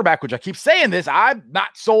takes a quarterback, which I keep saying this, I'm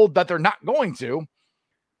not sold that they're not going to,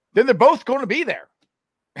 then they're both going to be there.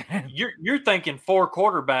 You're thinking 4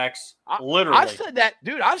 quarterbacks, literally. I've said that,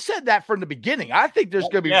 dude. I've said that from the beginning. I think there's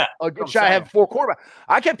going to be a good shot at having 4 quarterbacks.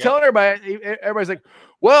 I kept telling everybody's like,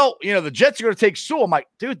 well, the Jets are going to take Sewell. I'm like,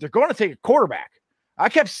 dude, they're going to take a quarterback. I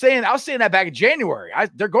was saying that back in January.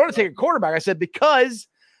 They're going to take a quarterback. I said, because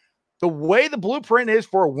the way the blueprint is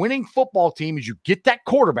for a winning football team is you get that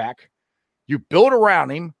quarterback, you build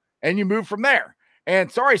around him, and you move from there. And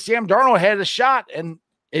sorry, Sam Darnold had a shot, and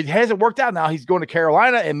it hasn't worked out. Now he's going to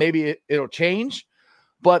Carolina, and maybe it'll change.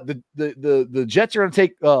 But the Jets are going to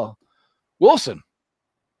take Wilson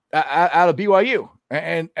out of BYU,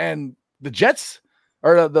 and the Jets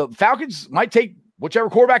or the Falcons might take whichever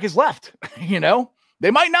quarterback is left. They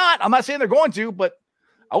might not. I'm not saying they're going to, but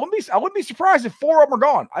I wouldn't be surprised if 4 of them are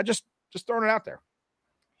gone. I just throwing it out there.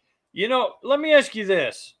 Let me ask you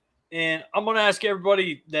this, and I'm going to ask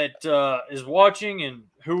everybody that is watching and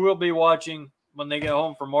who will be watching when they get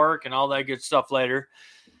home from work and all that good stuff later.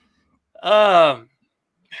 When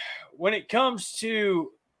it comes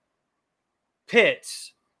to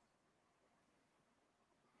Pitts,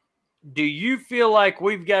 do you feel like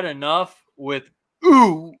we've got enough with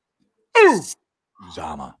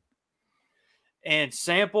Zama and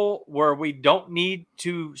Sample where we don't need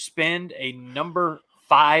to spend a number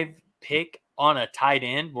 5 pick on a tight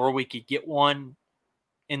end where we could get one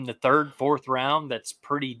in the 3rd, 4th round that's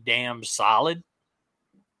pretty damn solid?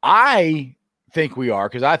 I think we are,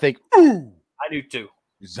 because I think I do too.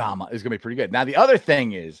 Zama is going to be pretty good. Now, the other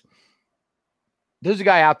thing is there's a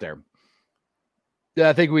guy out there that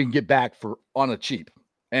I think we can get back for on a cheap.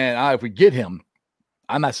 And if we get him,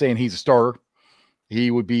 I'm not saying he's a starter.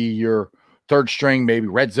 He would be your 3rd string, maybe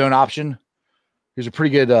red zone option. He's a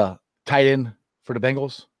pretty good tight end for the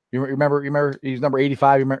Bengals. You remember he's number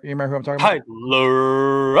 85. You remember who I'm talking about?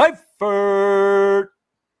 Tyler Eifert.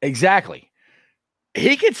 Exactly.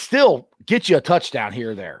 He could still get you a touchdown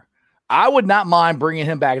here or there. I would not mind bringing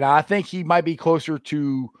him back. Now, I think he might be closer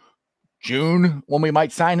to June when we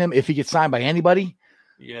might sign him if he gets signed by anybody.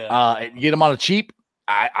 Yeah. And get him on a cheap.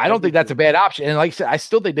 I don't think that's a bad option. And like I said, I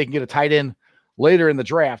still think they can get a tight end later in the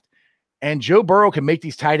draft. And Joe Burrow can make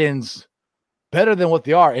these tight ends better than what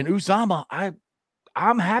they are. And Uzomah,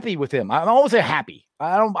 I'm happy with him. I'm always happy.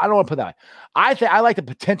 I don't want to put that. I like the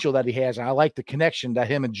potential that he has, and I like the connection that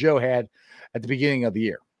him and Joe had at the beginning of the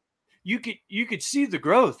year. You could see the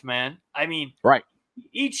growth, man. I mean, right.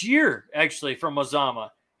 Each year, actually, from Uzomah,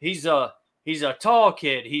 he's a tall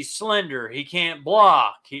kid. He's slender. He can't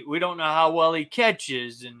block. We don't know how well he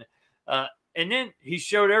catches, and then he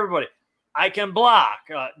showed everybody, I can block.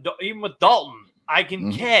 Even with Dalton, I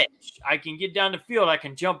can catch. I can get down the field. I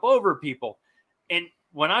can jump over people. And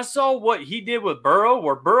when I saw what he did with Burrow,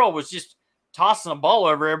 where Burrow was just tossing the ball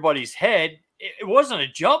over everybody's head, it wasn't a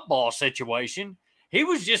jump ball situation. He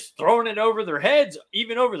was just throwing it over their heads,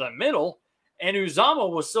 even over the middle. And Uzomah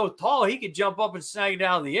was so tall, he could jump up and snag it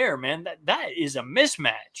out of the air, man. That is a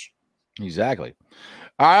mismatch. Exactly.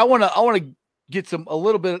 All right, I want to get a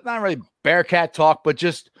little bit, not really Bearcat talk, but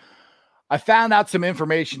just I found out some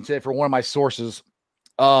information today from one of my sources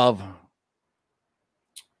of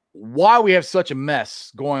why we have such a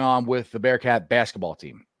mess going on with the Bearcat basketball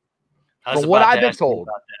team. From what I've been told.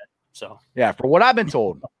 So yeah, from what I've been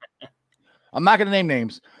told, I'm not going to name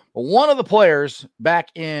names, but one of the players back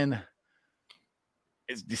in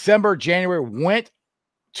December, January, went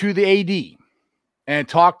to the AD and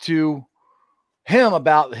talked to him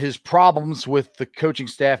about his problems with the coaching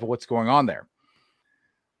staff and what's going on there.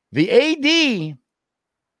 The AD,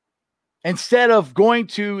 instead of going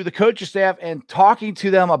to the coaching staff and talking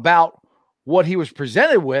to them about what he was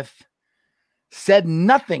presented with, said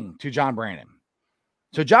nothing to John Brannen.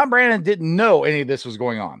 So John Brannen didn't know any of this was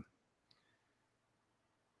going on.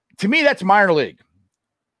 To me, that's minor league.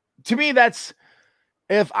 To me, that's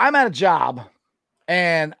if I'm at a job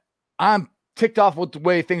and I'm ticked off with the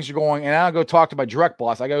way things are going and I don't go talk to my direct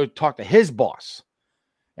boss, I go talk to his boss.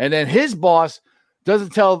 And then his boss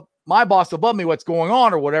doesn't tell my boss above me what's going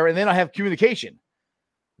on or whatever, and then I have communication.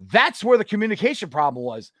 That's where the communication problem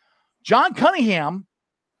was. John Cunningham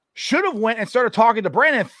should have went and started talking to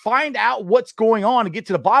Brannen and find out what's going on and get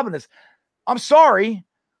to the bottom of this. I'm sorry,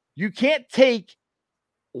 you can't take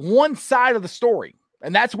one side of the story.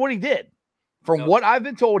 And that's what he did. From what I've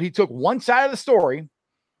been told, he took one side of the story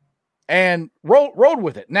and rode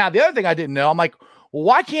with it. Now, the other thing I didn't know, I'm like, well,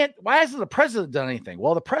 why hasn't the president done anything?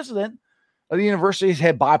 Well, the president of the university has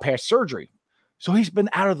had bypass surgery. So he's been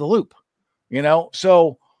out of the loop,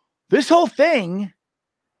 So this whole thing,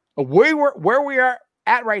 where we are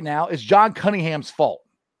at right now is John Cunningham's fault.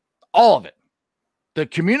 All of it. The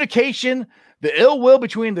communication, the ill will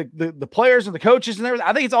between the players and the coaches and everything.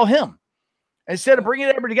 I think it's all him. Instead of bringing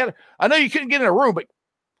everybody together. I know you couldn't get in a room, but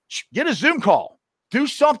get a Zoom call. Do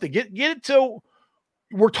something. Get it to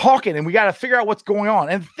we're talking and we got to figure out what's going on.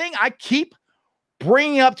 And the thing I keep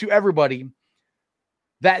bringing up to everybody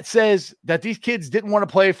that says that these kids didn't want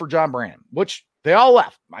to play for John Brannen, which they all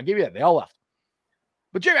left. I give you that. They all left.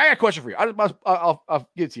 But Jerry, I got a question for you. I'll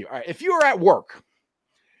give it to you. All right. If you are at work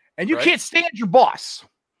and you can't stand your boss,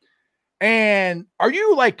 and are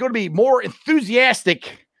you like going to be more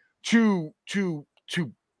enthusiastic to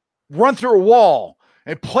run through a wall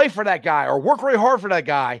and play for that guy or work really hard for that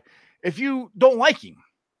guy if you don't like him?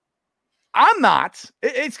 I'm not.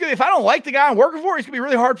 It's good. If I don't like the guy I'm working for, it's going to be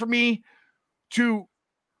really hard for me to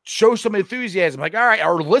show some enthusiasm. Like, all right,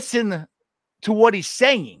 or listen to what he's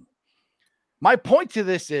saying. My point to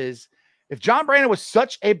this is, if John Brannen was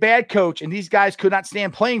such a bad coach and these guys could not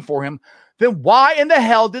stand playing for him, then why in the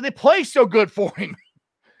hell did they play so good for him?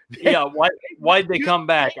 Yeah, why'd they come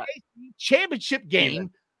back? Championship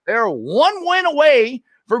game. They're one win away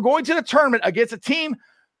from going to the tournament against a team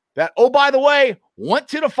that, oh, by the way, went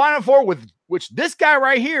to the Final Four, with which this guy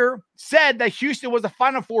right here said that Houston was a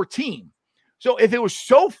Final Four team. So if it was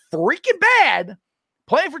so freaking bad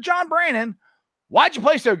playing for John Brannen, why'd you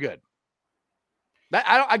play so good?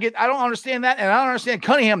 I don't understand that, and I don't understand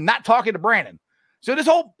Cunningham not talking to Brannen. So this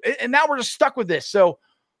whole, and now we're just stuck with this. So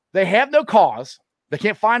they have no cause. They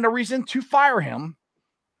can't find a reason to fire him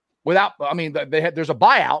without, there's a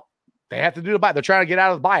buyout. They have to do the buyout. They're trying to get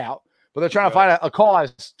out of the buyout, but they're trying to find a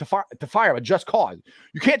cause to fire him, a just cause.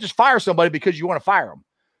 You can't just fire somebody because you want to fire them.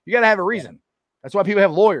 You got to have a reason. That's why people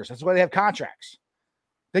have lawyers. That's why they have contracts.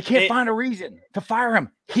 They can't find a reason to fire him.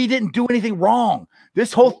 He didn't do anything wrong.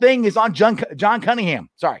 This whole thing is on John Cunningham.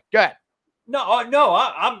 Sorry, go ahead. No,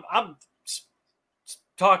 I'm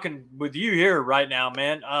talking with you here right now,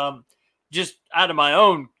 man. Just out of my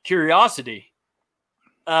own curiosity,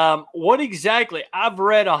 what exactly? I've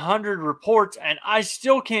read 100 reports, and I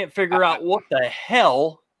still can't figure out what the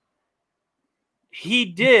hell he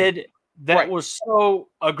did that was so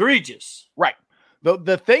egregious. Right.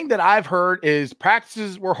 The thing that I've heard is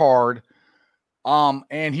practices were hard,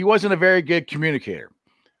 and he wasn't a very good communicator,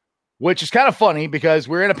 which is kind of funny because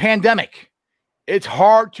we're in a pandemic. It's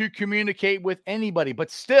hard to communicate with anybody,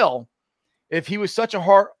 but still, if he was such a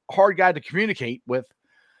hard guy to communicate with,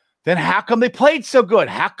 then how come they played so good?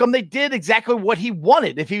 How come they did exactly what he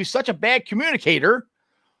wanted? If he was such a bad communicator,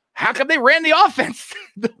 how come they ran the offense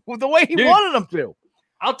the way he wanted them to?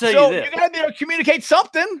 I'll tell you this. You got to be able to communicate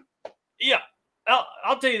something. Yeah.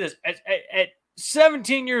 I'll tell you this. At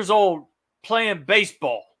 17 years old, playing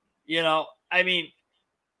baseball, I mean,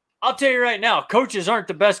 I'll tell you right now, coaches aren't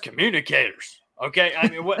the best communicators, okay? I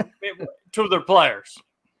mean, to their players.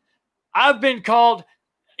 I've been called,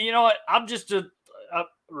 you know what, I'm just a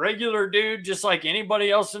regular dude, just like anybody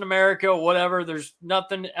else in America, whatever. There's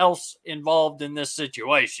nothing else involved in this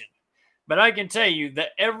situation. But I can tell you that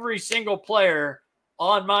every single player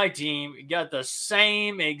on my team got the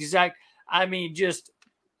same exact, I mean, just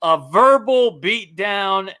a verbal beat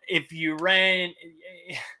down if you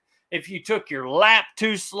took your lap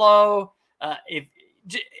too slow, if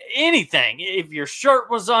anything, if your shirt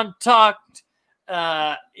was untucked,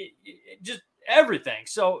 just everything.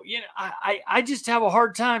 So, I just have a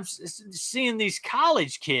hard time seeing these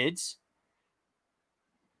college kids,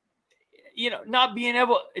 not being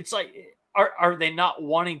able, it's like, are they not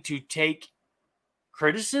wanting to take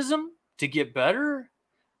criticism to get better?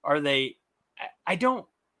 Are they, I don't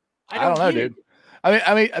know, dude.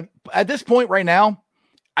 I mean, at this point right now,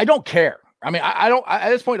 I don't care. I mean, I don't, at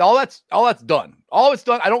this point, all that's done. All it's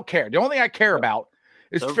done. I don't care. The only thing I care about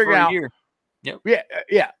is figuring out. Yep.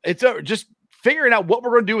 Yeah. It's just figuring out what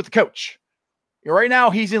we're going to do with the coach. Right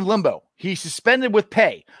now, he's in limbo. He's suspended with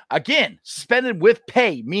pay. Again, suspended with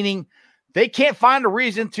pay, meaning they can't find a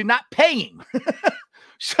reason to not pay him.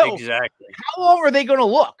 So exactly. How long are they going to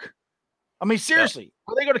look? I mean, seriously,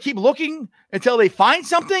 Are they going to keep looking until they find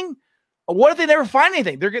something? Or what if they never find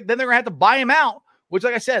anything? Then they're going to have to buy him out, which,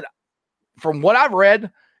 like I said, from what I've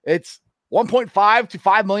read, it's $1.5 to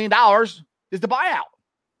 $5 million is the buyout.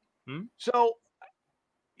 So,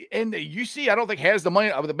 and UC, I don't think has the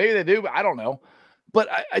money. Maybe they do, but I don't know. But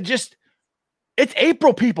I just, it's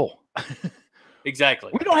April, people.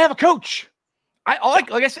 Exactly. We don't have a coach.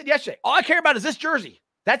 Like I said yesterday, all I care about is this jersey.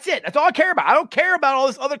 That's it. That's all I care about. I don't care about all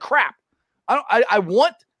this other crap. I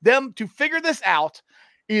want them to figure this out.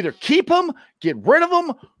 Either keep them, get rid of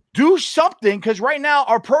them, do something, because right now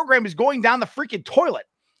our program is going down the freaking toilet.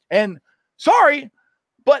 And sorry,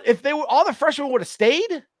 but if all the freshmen would have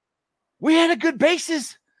stayed, we had a good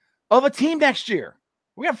basis of a team next year.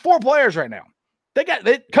 We have 4 players right now.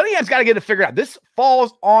 Cunningham's got to get it figured out. This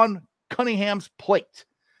falls on Cunningham's plate.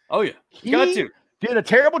 Oh yeah, he did a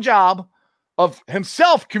terrible job of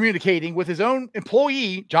himself communicating with his own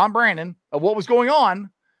employee, John Brandon, of what was going on,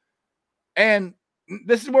 and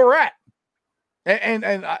this is where we're at.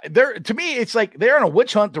 And to me, it's like they're on a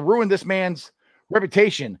witch hunt to ruin this man's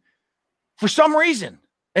reputation for some reason,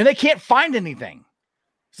 and they can't find anything.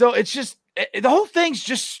 So it's just the whole thing's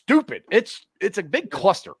just stupid. It's a big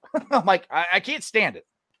cluster. I'm like, I can't stand it.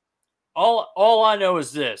 All I know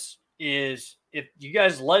is this: is if you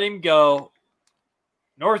guys let him go,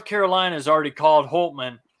 North Carolina has already called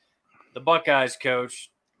Holtman, the Buckeyes coach.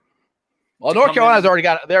 Well, North Carolina's already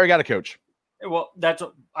got a coach. Well, that's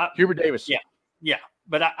Hubert Davis. Yeah.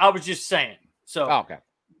 But I was just saying. So okay.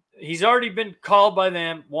 He's already been called by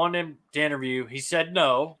them, wanted him to interview. He said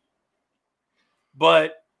no.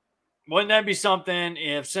 But wouldn't that be something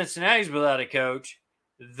if Cincinnati's without a coach,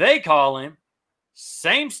 they call him,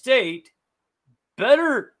 same state,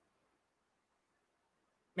 better.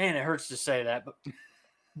 Man, it hurts to say that, but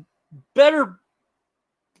better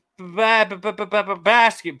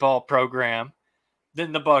basketball program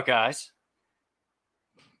than the Buckeyes.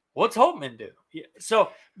 What's Holtman do? Yeah,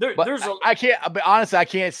 so there's I can't. But honestly, I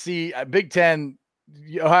can't see Big Ten.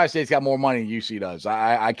 Ohio State's got more money than UC does.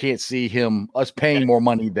 I can't see us paying more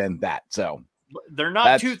money than that. So they're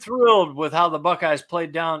not too thrilled with how the Buckeyes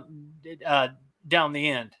played down the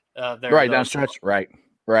end. Right down stretch. Right.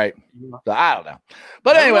 So I don't know.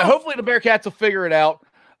 But anyway, hopefully the Bearcats will figure it out.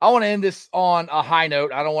 I want to end this on a high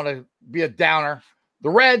note. I don't want to be a downer. The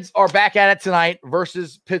Reds are back at it tonight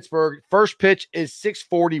versus Pittsburgh. First pitch is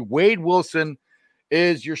 6:40. Wade Wilson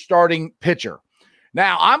is your starting pitcher.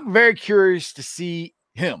 Now, I'm very curious to see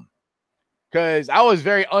him because I was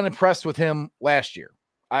very unimpressed with him last year.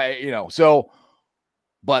 But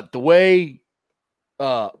the way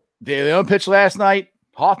they pitched last night,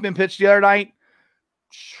 Hoffman pitched the other night,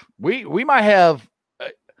 we might have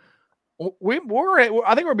I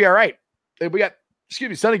think we'll be all right. We got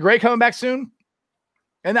Sonny Gray coming back soon.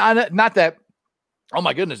 And not that Oh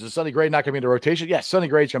my goodness, is Sonny Gray not going to be in the rotation? Yes, Sonny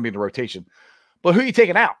Gray's going to be in the rotation. But who are you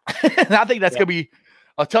taking out? And I think that's going to be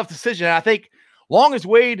a tough decision. And I think long as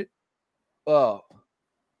Wade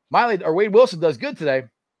Wilson does good today,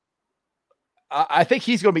 I think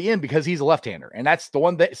he's going to be in because he's a left-hander. And that's the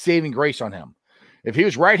one that's saving grace on him. If he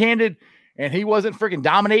was right-handed and he wasn't freaking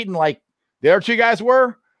dominating like the other two guys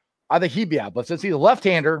were, I think he'd be out. But since he's a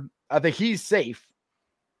left-hander, I think he's safe.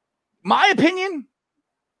 My opinion,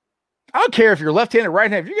 I don't care if you're left-handed or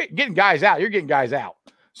right-handed. If you're getting guys out, you're getting guys out.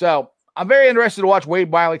 So I'm very interested to watch Wade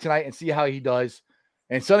Miley tonight and see how he does.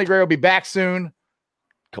 And Sonny Gray will be back soon.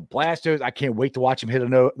 Blastos, I can't wait to watch him hit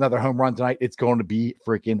another home run tonight. It's going to be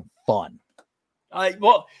freaking fun.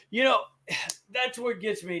 Well, that's what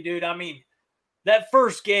gets me, dude. I mean, that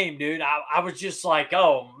first game, dude, I was just like,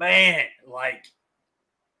 oh, man, like,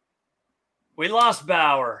 we lost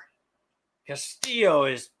Bauer. Castillo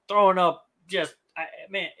is throwing up just,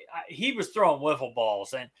 he was throwing wiffle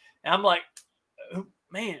balls. And I'm like,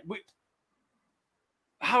 man,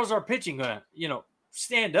 how's our pitching going to,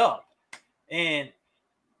 stand up? And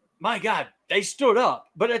my God, they stood up.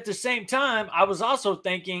 But at the same time, I was also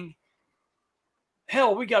thinking,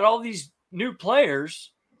 hell, we got all these new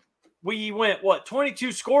players. We went, 22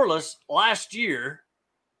 scoreless last year.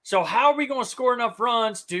 So how are we going to score enough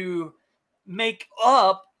runs to make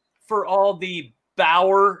up for all the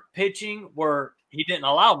Bauer pitching where he didn't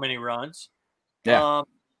allow many runs? Yeah.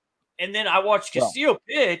 And then I watched Castillo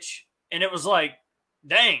pitch, and it was like,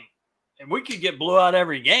 dang, and we could get blew out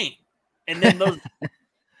every game. And then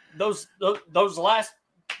those last,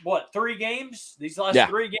 3 games? These last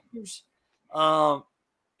 3 games,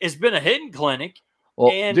 it's been a hitting clinic.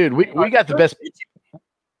 Well, and dude, we got the best.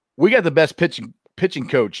 We got the best pitching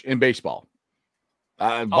coach in baseball,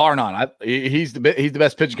 bar none. He's the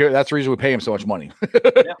best pitching coach. That's the reason we pay him so much money.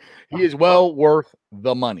 Yeah. He is well worth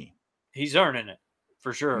the money. He's earning it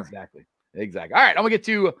for sure. Exactly. All right, I'm gonna get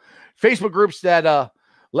to Facebook groups that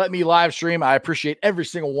let me live stream. I appreciate every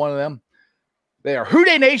single one of them. They are Who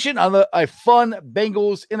Dey Nation on a fun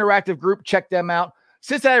Bengals interactive group. Check them out.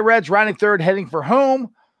 Cincinnati Reds rounding third, heading for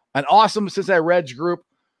home. An awesome Cincinnati Reds group.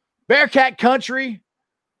 Bearcat Country.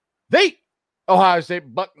 Ohio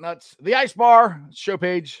State Bucknuts. The Ice Bar show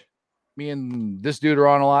page. Me and this dude are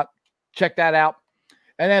on a lot. Check that out.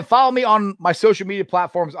 And then follow me on my social media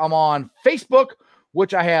platforms. I'm on Facebook,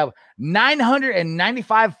 which I have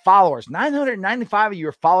 995 followers. 995 of you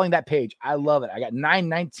are following that page. I love it. I got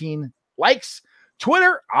 919 likes.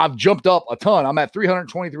 Twitter, I've jumped up a ton. I'm at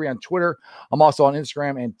 323 on Twitter. I'm also on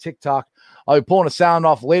Instagram and TikTok. I'll be pulling a sound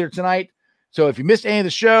off later tonight. So if you missed any of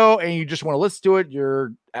the show and you just want to listen to it,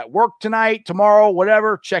 you're at work tonight, tomorrow,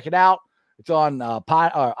 whatever, check it out. It's on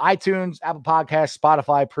iTunes, Apple Podcasts,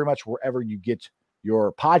 Spotify, pretty much wherever you get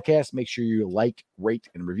your podcast. Make sure you like, rate,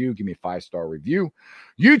 and review. Give me a 5-star review.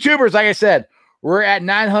 YouTubers, like I said, we're at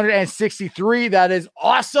 963. That is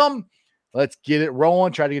awesome. Let's get it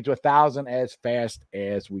rolling. Try to get to 1,000 as fast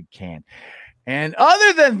as we can. And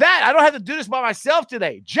other than that, I don't have to do this by myself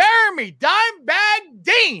today. Jeremy Dimebag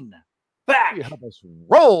Dean back. You help us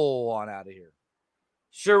roll on out of here.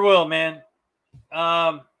 Sure will, man.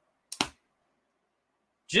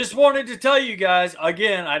 Just wanted to tell you guys,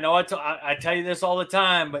 again, I know I tell you this all the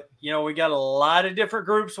time, but, we got a lot of different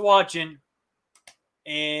groups watching.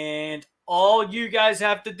 And all you guys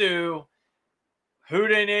have to do, Who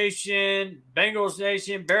Dey Nation, Bengals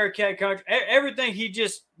Nation, Bearcat Country, everything he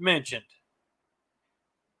just mentioned.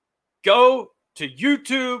 Go to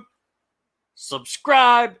YouTube,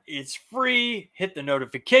 subscribe. It's free. Hit the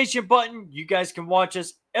notification button. You guys can watch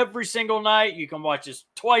us every single night. You can watch us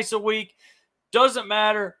twice a week. Doesn't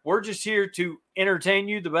matter. We're just here to entertain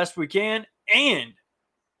you the best we can and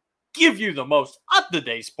give you the most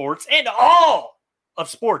up-to-date sports and all of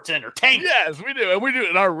sports entertainment. Yes, we do. And we do it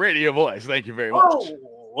in our radio voice. Thank you very much.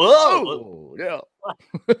 Oh, yeah.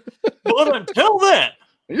 But until then.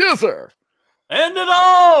 Yes, sir. And as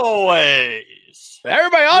always.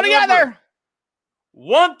 Everybody all together.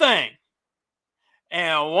 One thing.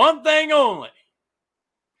 And one thing only.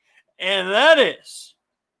 And that is,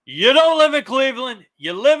 you don't live in Cleveland.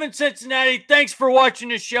 You live in Cincinnati. Thanks for watching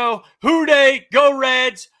the show. Who Dey, go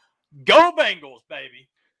Reds. Go Bengals, baby.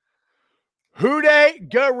 Who Dey,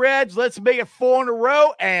 go Reds. Let's make it 4 in a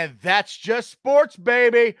row. And that's just sports,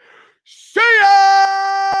 baby. See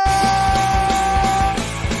ya!